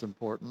was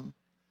important.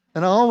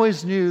 And I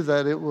always knew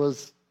that it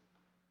was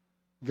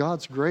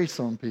God's grace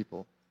on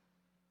people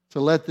to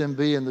let them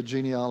be in the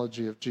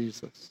genealogy of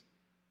Jesus.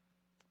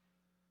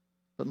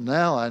 But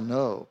now I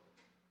know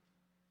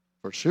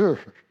for sure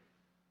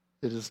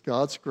it is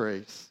God's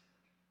grace,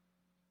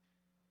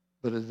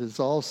 but it is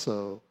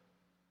also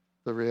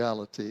the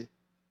reality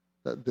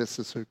that this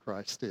is who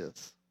Christ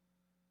is.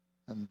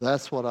 And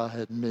that's what I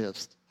had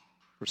missed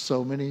for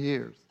so many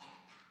years,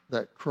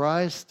 that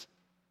Christ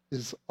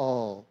is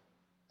all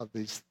of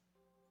these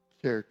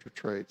character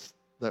traits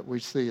that we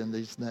see in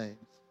these names.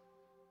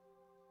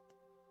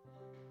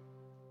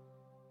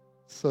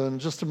 So in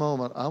just a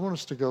moment, I want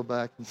us to go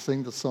back and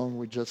sing the song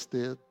we just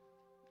did.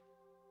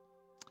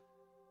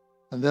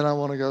 And then I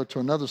want to go to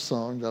another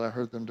song that I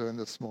heard them doing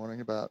this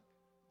morning about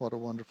what a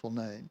wonderful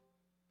name.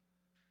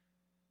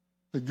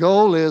 The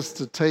goal is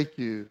to take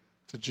you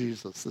to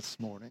Jesus this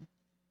morning.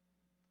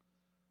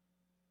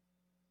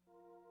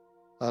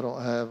 I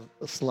don't have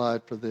a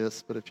slide for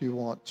this, but if you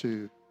want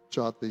to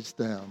jot these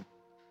down,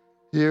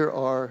 here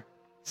are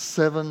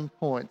 7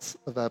 points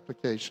of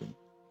application.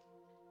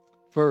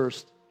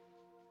 First,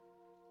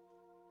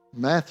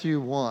 Matthew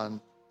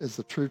 1 is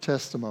the true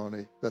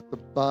testimony that the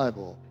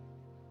Bible,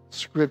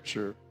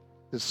 Scripture,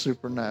 is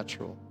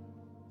supernatural,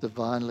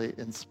 divinely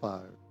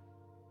inspired.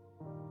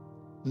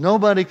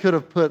 Nobody could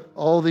have put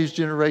all these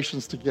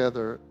generations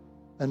together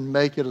and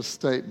make it a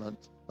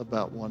statement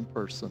about one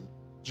person,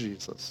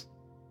 Jesus.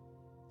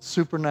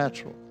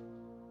 Supernatural.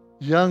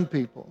 Young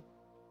people,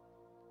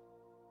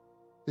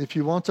 if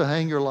you want to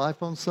hang your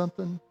life on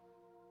something,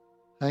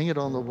 hang it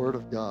on the Word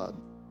of God.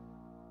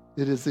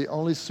 It is the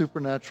only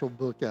supernatural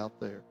book out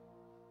there.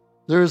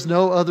 There is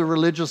no other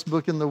religious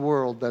book in the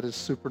world that is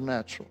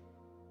supernatural,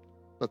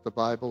 but the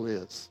Bible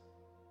is.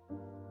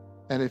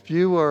 And if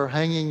you are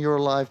hanging your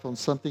life on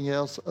something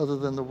else other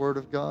than the Word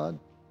of God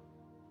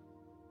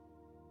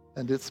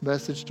and its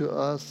message to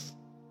us,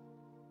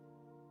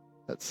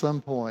 at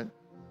some point,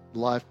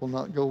 life will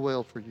not go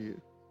well for you.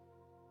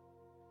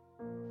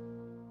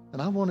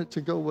 And I want it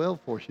to go well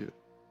for you.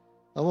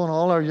 I want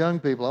all our young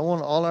people, I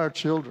want all our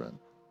children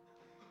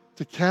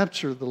to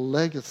capture the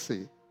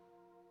legacy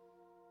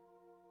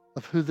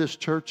of who this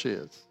church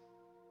is.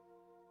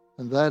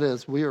 And that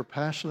is, we are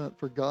passionate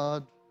for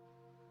God.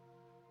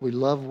 We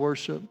love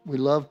worship. We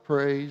love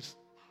praise.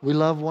 We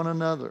love one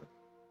another.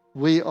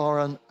 We are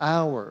an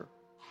hour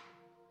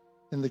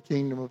in the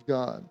kingdom of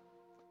God.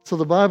 So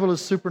the Bible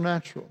is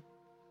supernatural.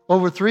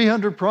 Over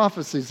 300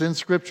 prophecies in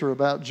Scripture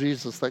about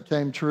Jesus that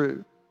came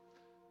true.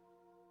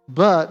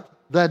 But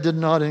that did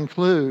not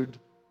include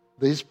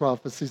these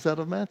prophecies out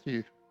of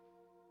Matthew.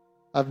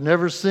 I've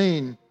never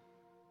seen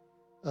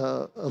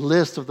a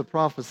list of the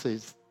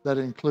prophecies that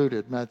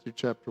included Matthew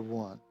chapter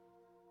 1.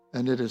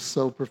 And it is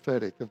so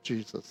prophetic of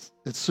Jesus.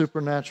 It's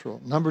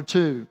supernatural. Number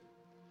 2,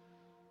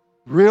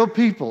 real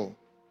people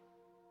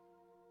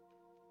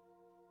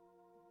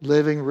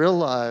living real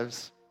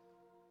lives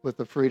with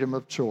the freedom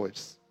of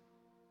choice.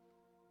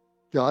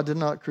 God did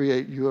not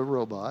create you a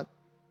robot.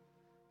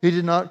 He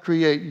did not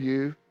create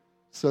you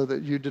so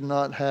that you did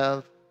not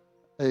have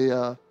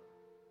a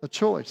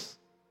choice.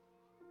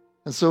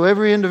 And so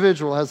every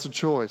individual has a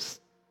choice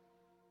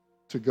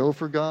to go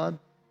for God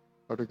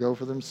or to go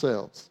for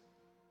themselves.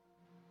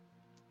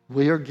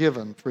 We are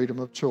given freedom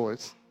of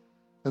choice.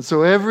 And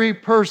so every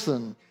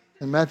person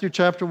in Matthew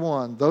chapter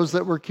 1, those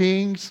that were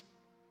kings,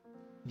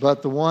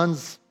 but the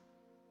ones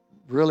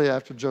really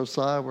after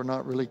Josiah were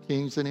not really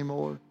kings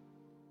anymore.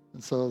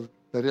 And so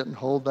they didn't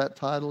hold that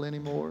title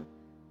anymore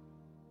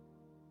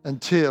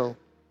until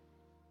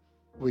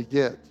we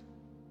get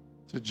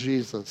to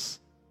Jesus,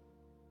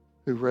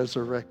 who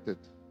resurrected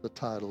the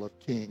title of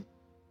king.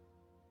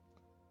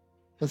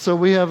 And so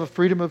we have a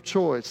freedom of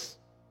choice.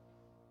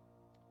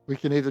 We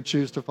can either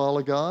choose to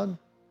follow God,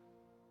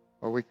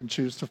 or we can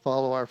choose to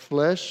follow our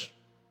flesh,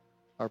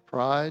 our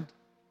pride,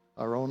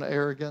 our own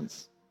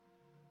arrogance.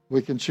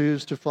 We can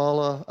choose to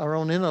follow our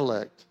own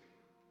intellect,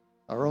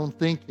 our own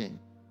thinking.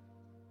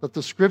 But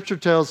the Scripture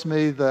tells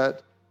me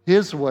that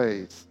His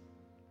ways,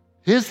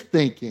 His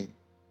thinking,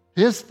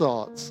 His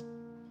thoughts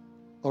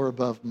are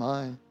above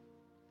mine.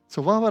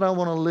 So why would I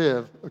want to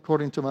live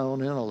according to my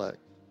own intellect?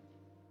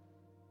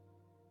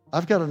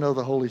 I've got to know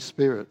the Holy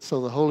Spirit.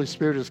 So the Holy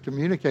Spirit is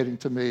communicating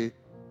to me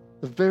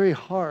the very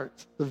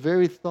heart, the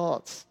very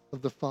thoughts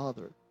of the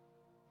Father,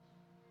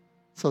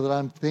 so that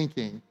I'm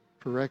thinking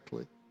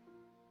correctly.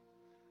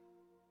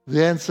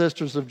 The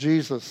ancestors of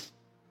Jesus,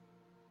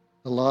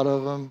 a lot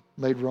of them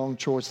made wrong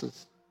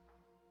choices.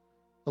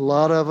 A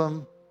lot of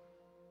them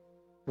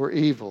were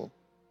evil,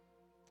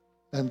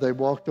 and they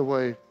walked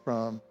away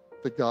from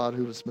the God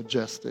who was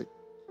majestic.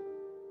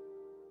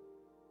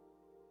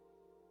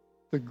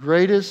 The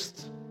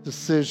greatest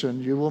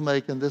decision you will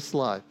make in this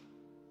life,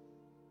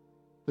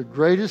 the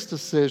greatest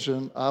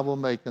decision I will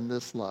make in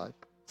this life,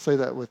 say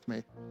that with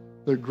me.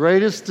 The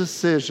greatest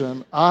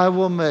decision I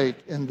will make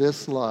in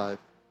this life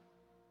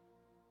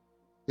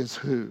is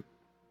who?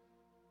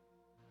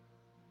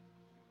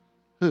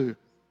 Who?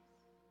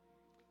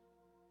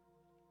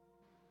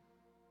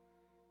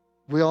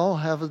 We all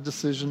have a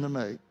decision to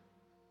make,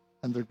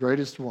 and the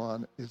greatest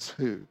one is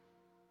who?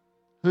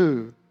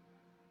 Who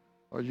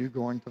are you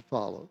going to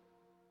follow?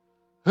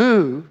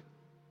 Who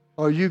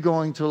are you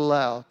going to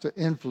allow to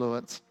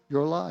influence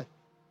your life?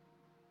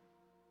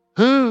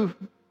 Who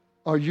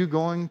are you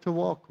going to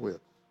walk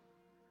with?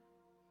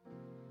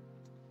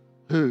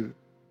 Who?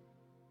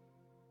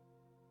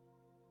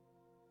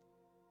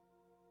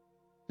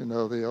 You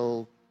know the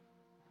old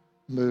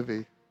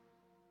movie,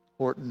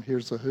 Horton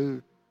Hears a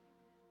Who.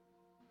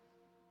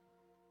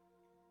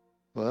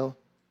 Well,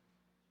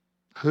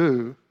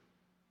 who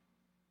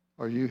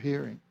are you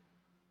hearing?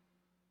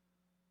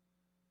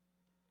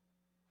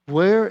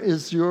 Where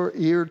is your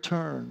ear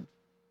turned?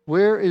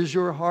 Where is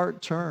your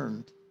heart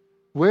turned?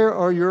 Where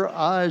are your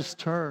eyes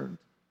turned?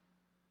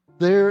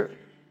 There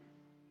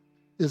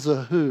is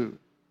a who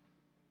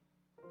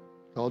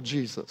called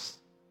Jesus,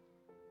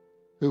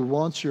 who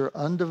wants your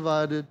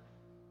undivided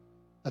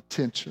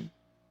attention.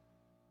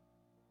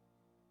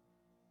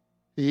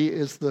 He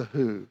is the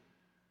who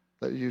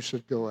that you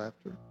should go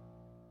after.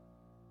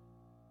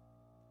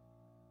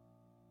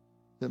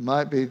 It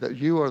might be that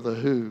you are the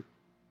who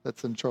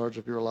that's in charge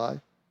of your life.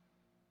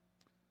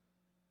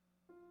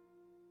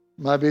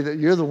 It might be that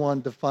you're the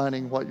one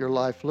defining what your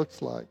life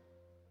looks like.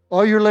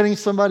 Or you're letting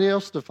somebody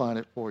else define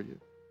it for you.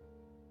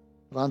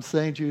 But I'm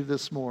saying to you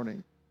this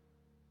morning,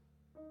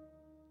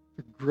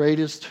 the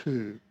greatest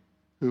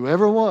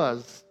whoever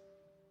was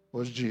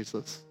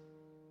Jesus.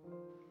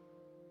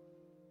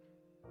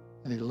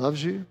 And He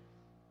loves you.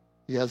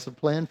 He has a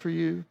plan for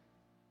you.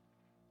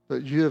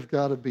 But you have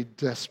got to be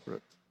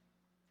desperate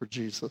for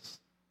Jesus.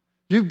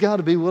 You've got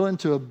to be willing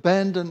to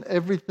abandon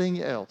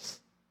everything else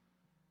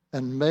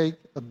and make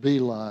a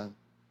beeline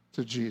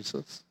to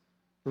Jesus.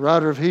 The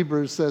writer of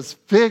Hebrews says,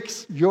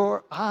 fix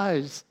your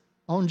eyes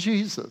on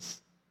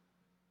Jesus.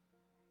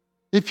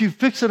 If you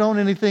fix it on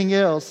anything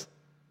else,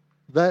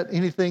 that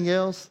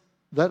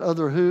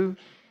other who,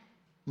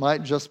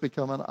 might just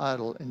become an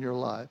idol in your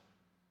life.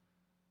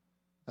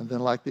 And then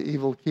like the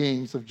evil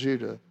kings of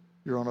Judah,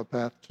 you're on a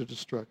path to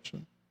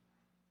destruction.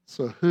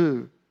 So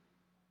who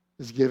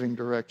is giving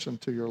direction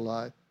to your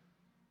life?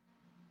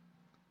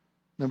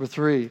 Number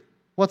 3,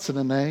 what's in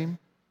a name?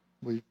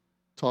 We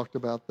talked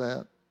about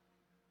that.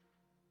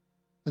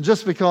 And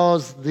just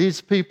because these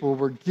people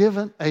were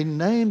given a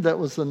name that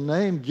was a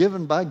name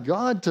given by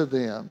God to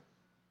them,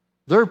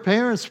 their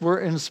parents were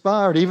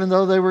inspired, even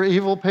though they were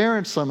evil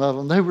parents, some of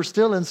them, they were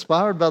still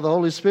inspired by the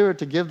Holy Spirit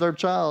to give their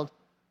child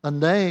a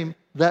name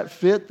that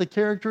fit the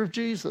character of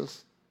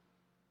Jesus.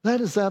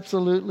 That is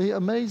absolutely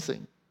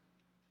amazing.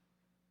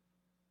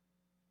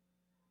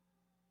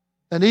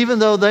 And even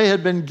though they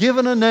had been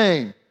given a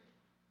name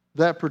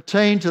that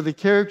pertained to the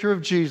character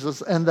of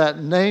Jesus, and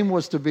that name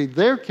was to be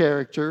their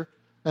character,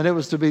 and it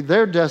was to be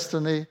their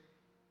destiny,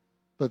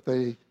 but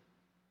they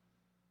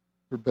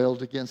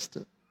rebelled against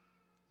it.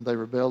 They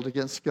rebelled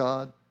against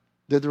God,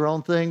 did their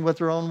own thing with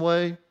their own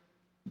way,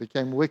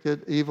 became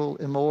wicked, evil,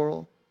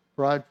 immoral,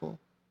 prideful,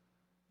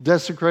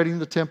 desecrating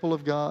the temple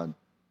of God,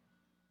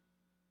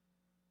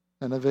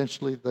 and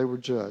eventually they were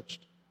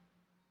judged.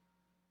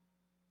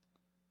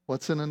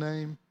 What's in a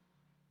name?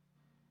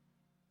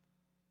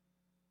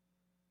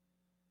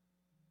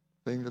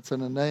 The thing that's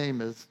in a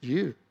name is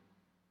you,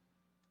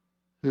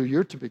 who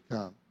you're to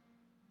become.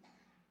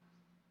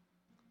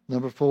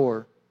 Number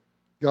 4,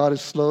 God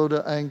is slow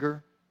to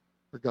anger,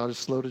 or God is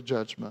slow to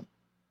judgment.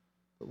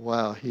 But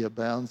wow, He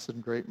abounds in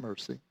great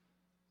mercy.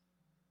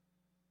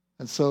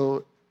 And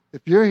so, if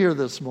you're here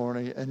this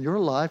morning and your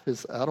life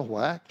is out of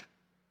whack,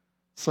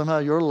 somehow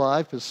your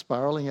life is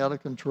spiraling out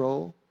of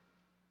control,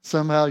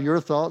 somehow your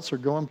thoughts are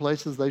going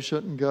places they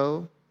shouldn't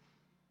go,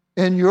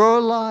 in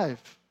your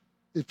life,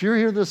 if you're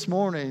here this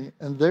morning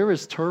and there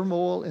is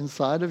turmoil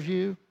inside of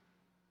you,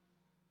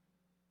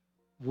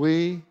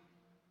 we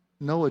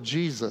know a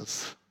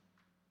Jesus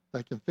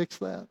that can fix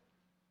that,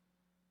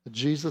 a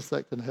Jesus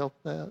that can help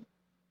that.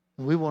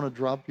 And we want to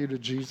drop you to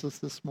Jesus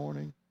this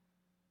morning.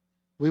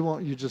 We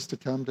want you just to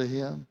come to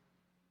Him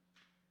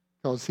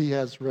because He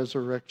has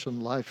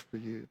resurrection life for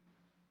you.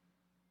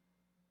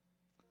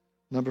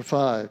 Number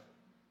 5,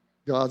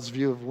 God's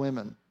view of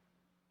women.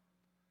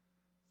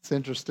 It's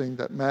interesting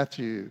that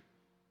Matthew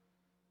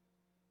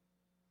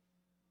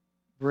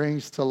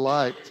brings to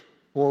light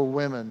 4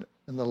 women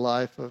in the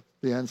life of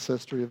the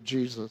ancestry of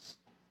Jesus.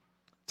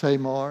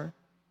 Tamar,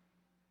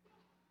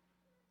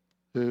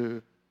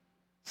 who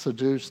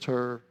seduced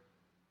her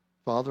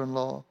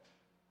father-in-law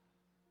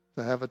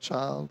to have a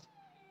child.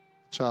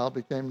 The child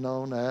became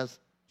known as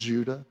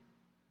Judah.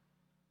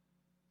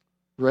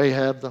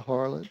 Rahab the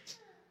harlot.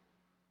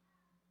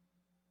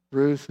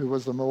 Ruth, who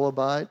was a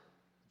Moabite,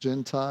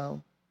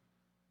 Gentile.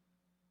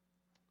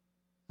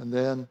 And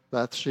then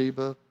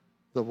Bathsheba,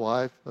 the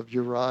wife of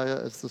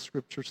Uriah, as the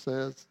scripture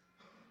says.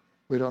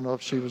 We don't know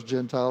if she was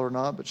Gentile or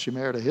not, but she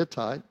married a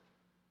Hittite.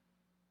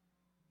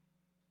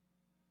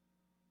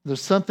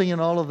 There's something in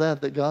all of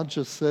that God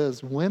just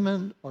says,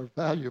 women are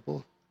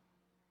valuable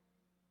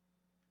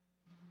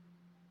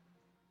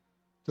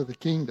to the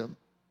kingdom.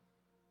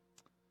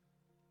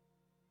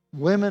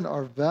 Women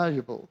are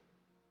valuable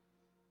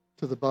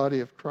to the body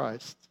of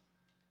Christ.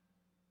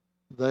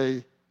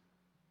 They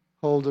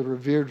hold a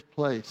revered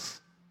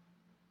place.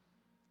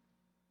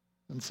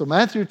 And so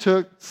Matthew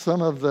took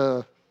some of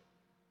the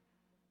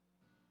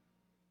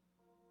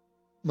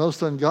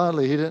most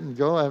ungodly. He didn't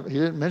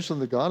mention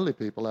the godly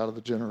people out of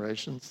the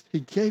generations.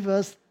 He gave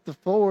us the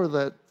 4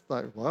 that,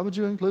 like, why would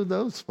you include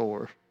those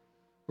 4?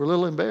 We're a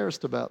little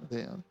embarrassed about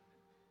them.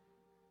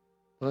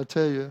 But I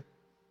tell you,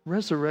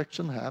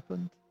 resurrection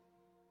happened.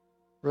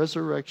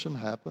 Resurrection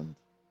happened.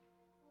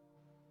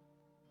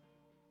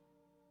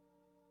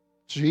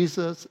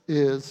 Jesus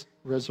is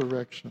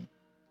resurrection.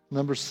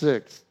 Number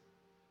 6.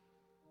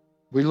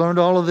 We learned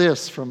all of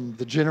this from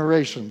the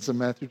generations in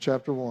Matthew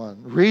chapter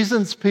 1.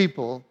 Reasons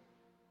people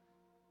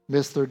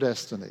miss their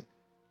destiny.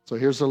 So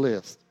here's a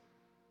list.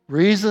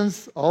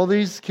 Reasons all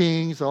these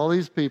kings, all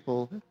these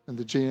people in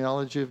the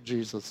genealogy of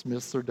Jesus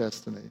miss their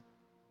destiny.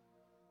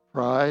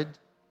 Pride,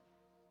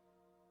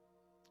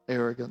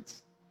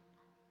 arrogance,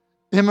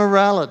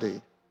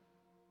 immorality,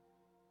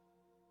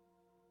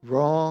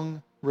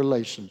 wrong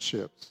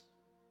relationships,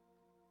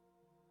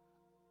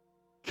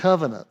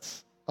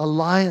 covenants,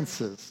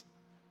 alliances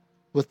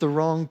with the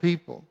wrong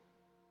people.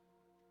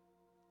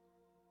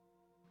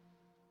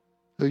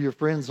 Who your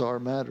friends are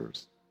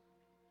matters.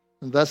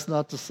 And that's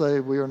not to say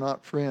we are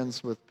not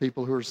friends with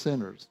people who are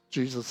sinners.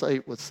 Jesus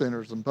ate with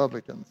sinners and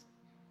publicans.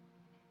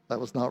 That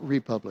was not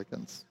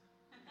Republicans.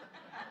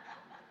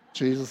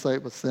 Jesus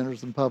ate with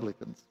sinners and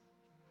publicans.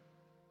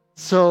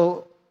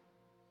 So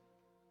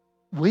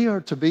we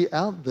are to be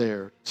out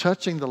there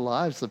touching the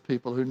lives of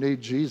people who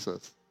need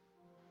Jesus.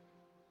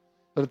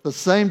 But at the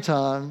same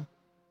time,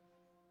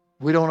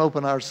 we don't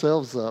open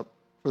ourselves up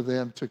for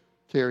them to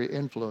carry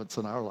influence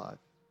in our life.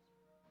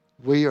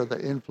 We are the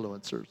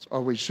influencers,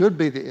 or we should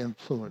be the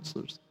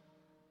influencers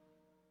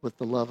with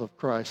the love of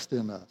Christ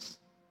in us.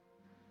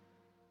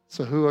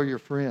 So who are your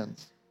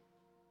friends?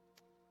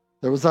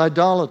 There was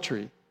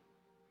idolatry.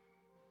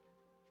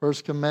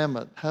 First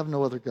commandment, have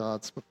no other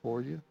gods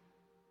before you.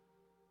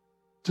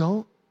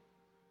 Don't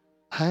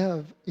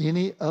have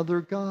any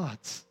other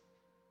gods.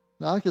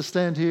 Now, I could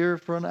stand here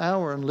for an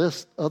hour and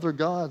list other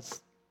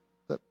gods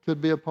that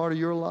could be a part of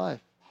your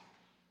life.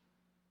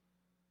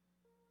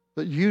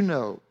 But you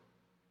know,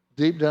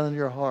 deep down in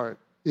your heart,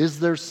 is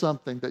there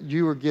something that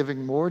you are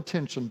giving more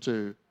attention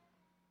to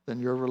than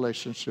your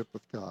relationship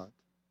with God?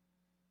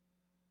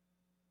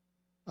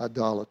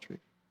 Idolatry.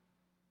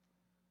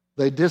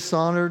 They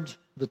dishonored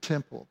the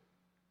temple.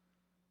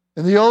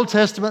 In the Old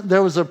Testament,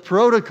 there was a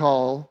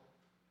protocol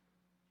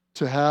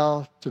to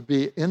how to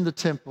be in the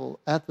temple,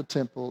 at the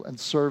temple, and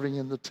serving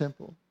in the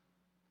temple.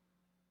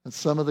 And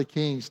some of the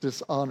kings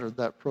dishonored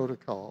that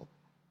protocol.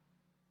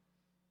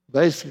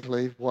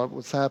 Basically, what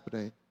was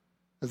happening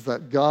is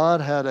that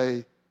God had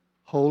a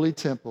holy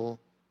temple,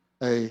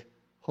 a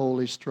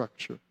holy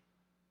structure,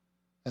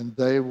 and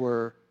they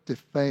were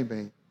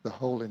defaming the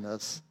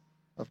holiness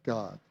of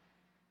God.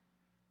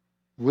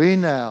 We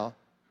now,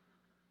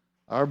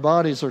 our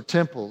bodies are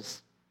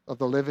temples of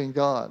the living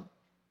God.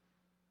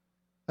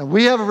 And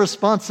we have a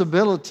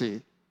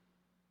responsibility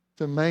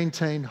to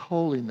maintain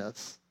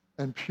holiness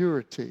and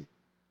purity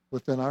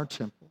within our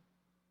temple.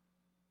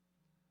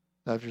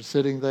 Now, if you're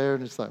sitting there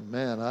and it's like,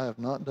 man, I have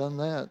not done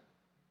that.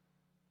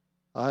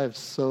 I have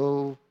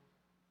so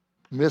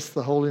missed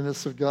the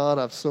holiness of God.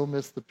 I've so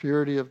missed the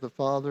purity of the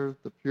Father,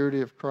 the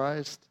purity of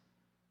Christ.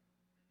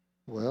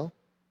 Well,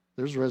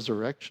 there's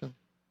resurrection.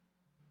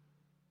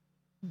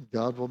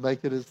 God will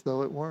make it as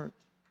though it weren't.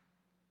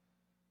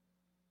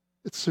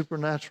 It's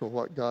supernatural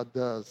what God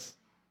does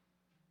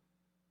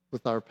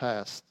with our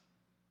past.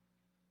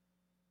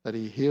 That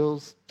He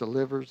heals,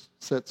 delivers,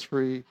 sets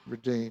free,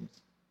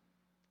 redeems.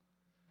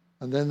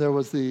 And then there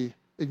was the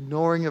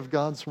ignoring of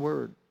God's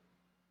word.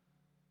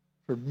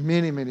 For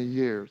many, many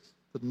years,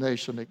 the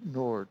nation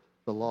ignored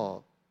the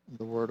law and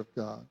the word of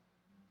God.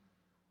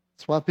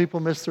 That's why people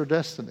miss their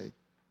destiny.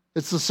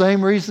 It's the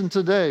same reason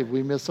today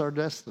we miss our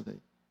destiny.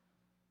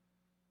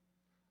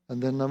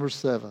 And then number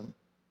 7,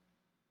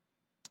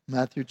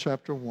 Matthew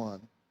chapter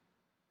 1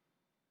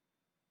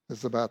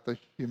 is about the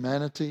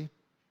humanity,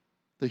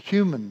 the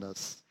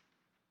humanness,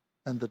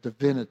 and the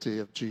divinity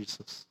of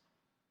Jesus.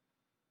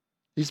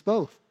 He's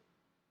both.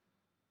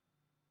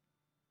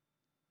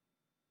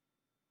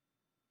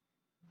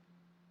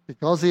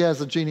 Because He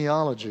has a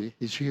genealogy,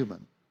 He's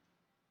human.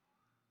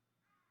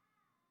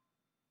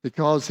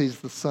 Because He's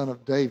the son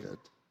of David,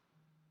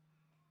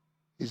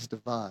 He's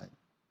divine.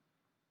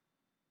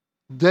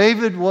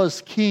 David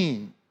was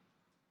king,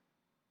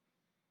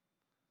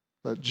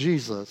 but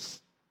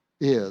Jesus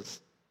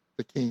is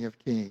the King of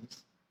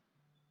Kings.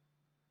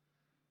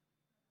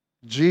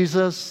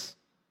 Jesus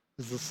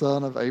is the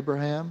son of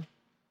Abraham,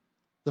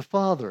 the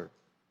father,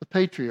 the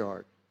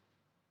patriarch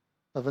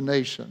of a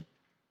nation.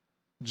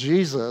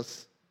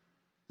 Jesus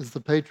is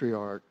the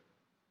patriarch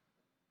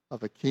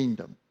of a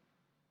kingdom.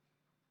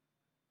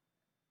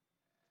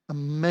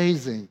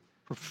 Amazing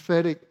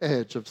prophetic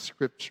edge of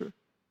Scripture.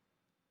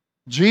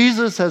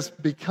 Jesus has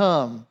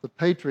become the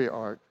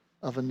patriarch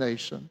of a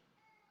nation,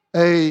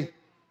 a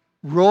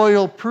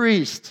royal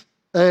priest,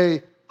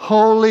 a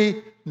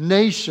holy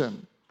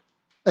nation,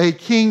 a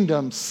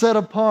kingdom set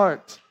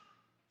apart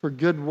for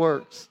good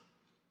works,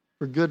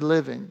 for good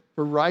living,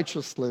 for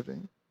righteous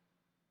living.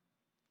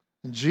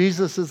 And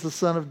Jesus is the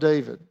son of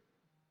David,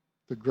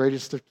 the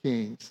greatest of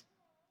kings.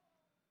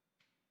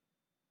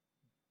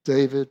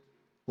 David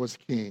was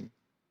king,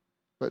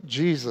 but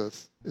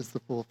Jesus is the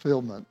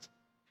fulfillment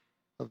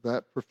of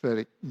that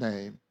prophetic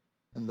name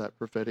and that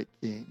prophetic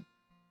king.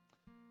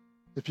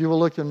 If you will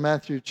look in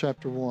Matthew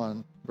chapter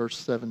 1, verse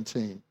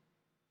 17.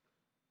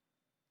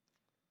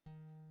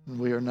 And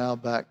we are now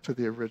back to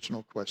the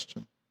original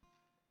question.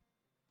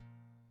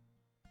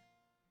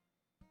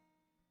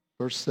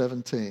 Verse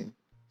 17.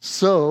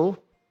 So,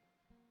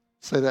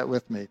 say that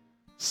with me.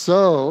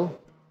 So,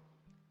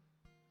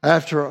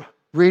 after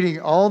reading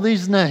all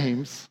these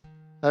names,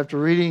 after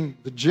reading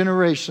the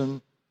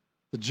generation,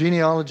 the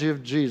genealogy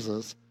of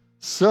Jesus,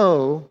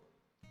 so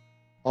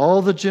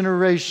all the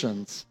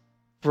generations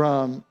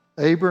from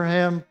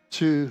Abraham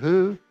to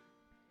who?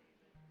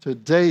 To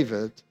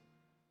David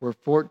were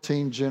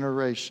 14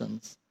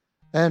 generations.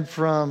 And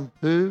from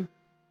who?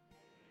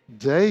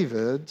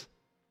 David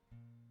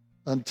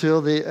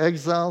until the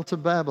exile to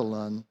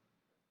Babylon,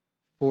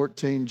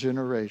 14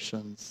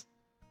 generations.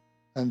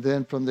 And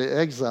then from the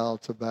exile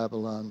to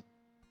Babylon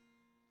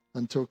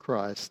until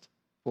Christ,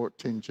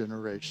 14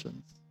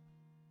 generations.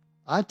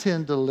 I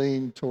tend to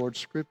lean towards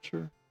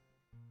Scripture,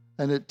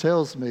 and it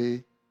tells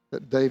me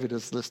that David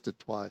is listed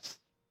twice.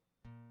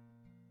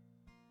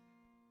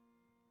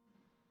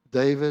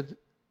 David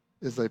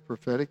is a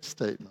prophetic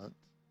statement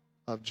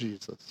of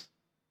Jesus.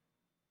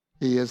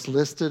 He is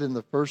listed in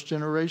the first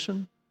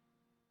generation,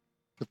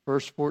 the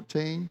first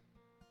 14,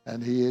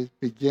 and he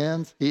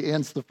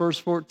ends the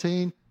first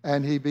 14,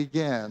 and he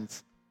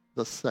begins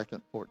the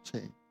second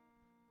 14.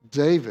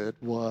 David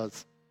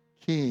was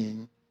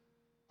King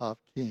of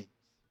Kings.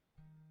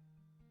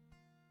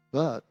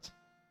 but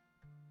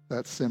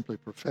that's simply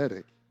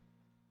prophetic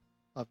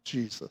of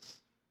Jesus,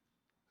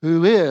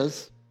 who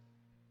is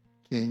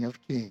King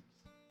of Kings.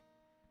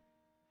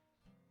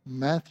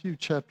 Matthew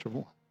chapter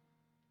 1.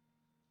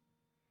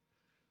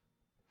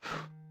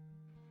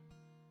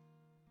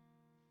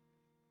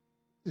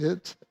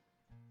 It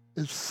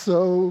is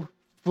so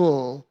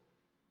full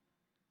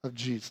of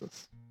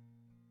Jesus.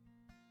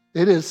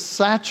 It is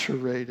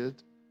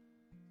saturated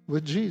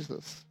with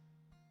Jesus.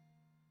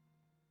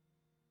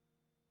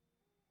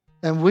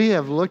 And we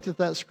have looked at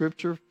that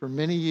scripture for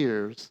many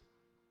years,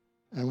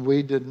 and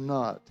we did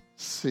not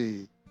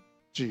see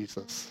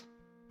Jesus.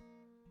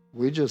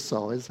 We just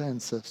saw his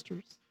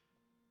ancestors.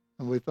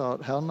 And we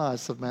thought, how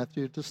nice of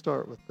Matthew to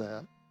start with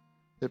that.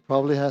 It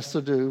probably has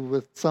to do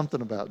with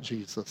something about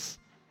Jesus.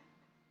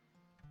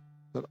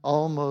 But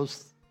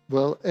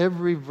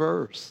every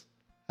verse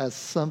has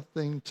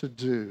something to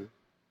do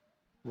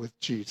with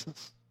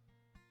Jesus.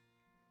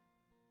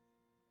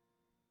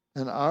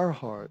 And our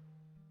heart,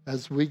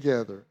 as we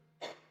gather,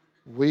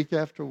 week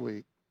after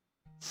week,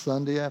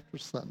 Sunday after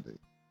Sunday,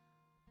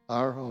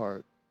 our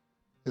heart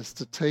is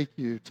to take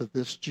you to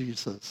this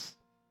Jesus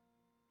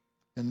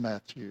in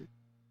Matthew.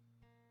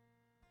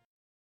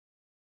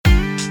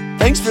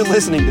 Thanks for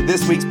listening to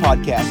this week's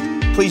podcast.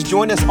 Please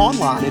join us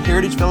online at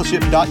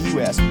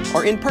heritagefellowship.us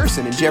or in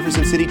person in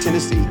Jefferson City,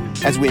 Tennessee,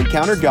 as we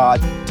encounter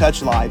God,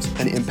 touch lives,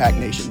 and impact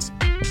nations.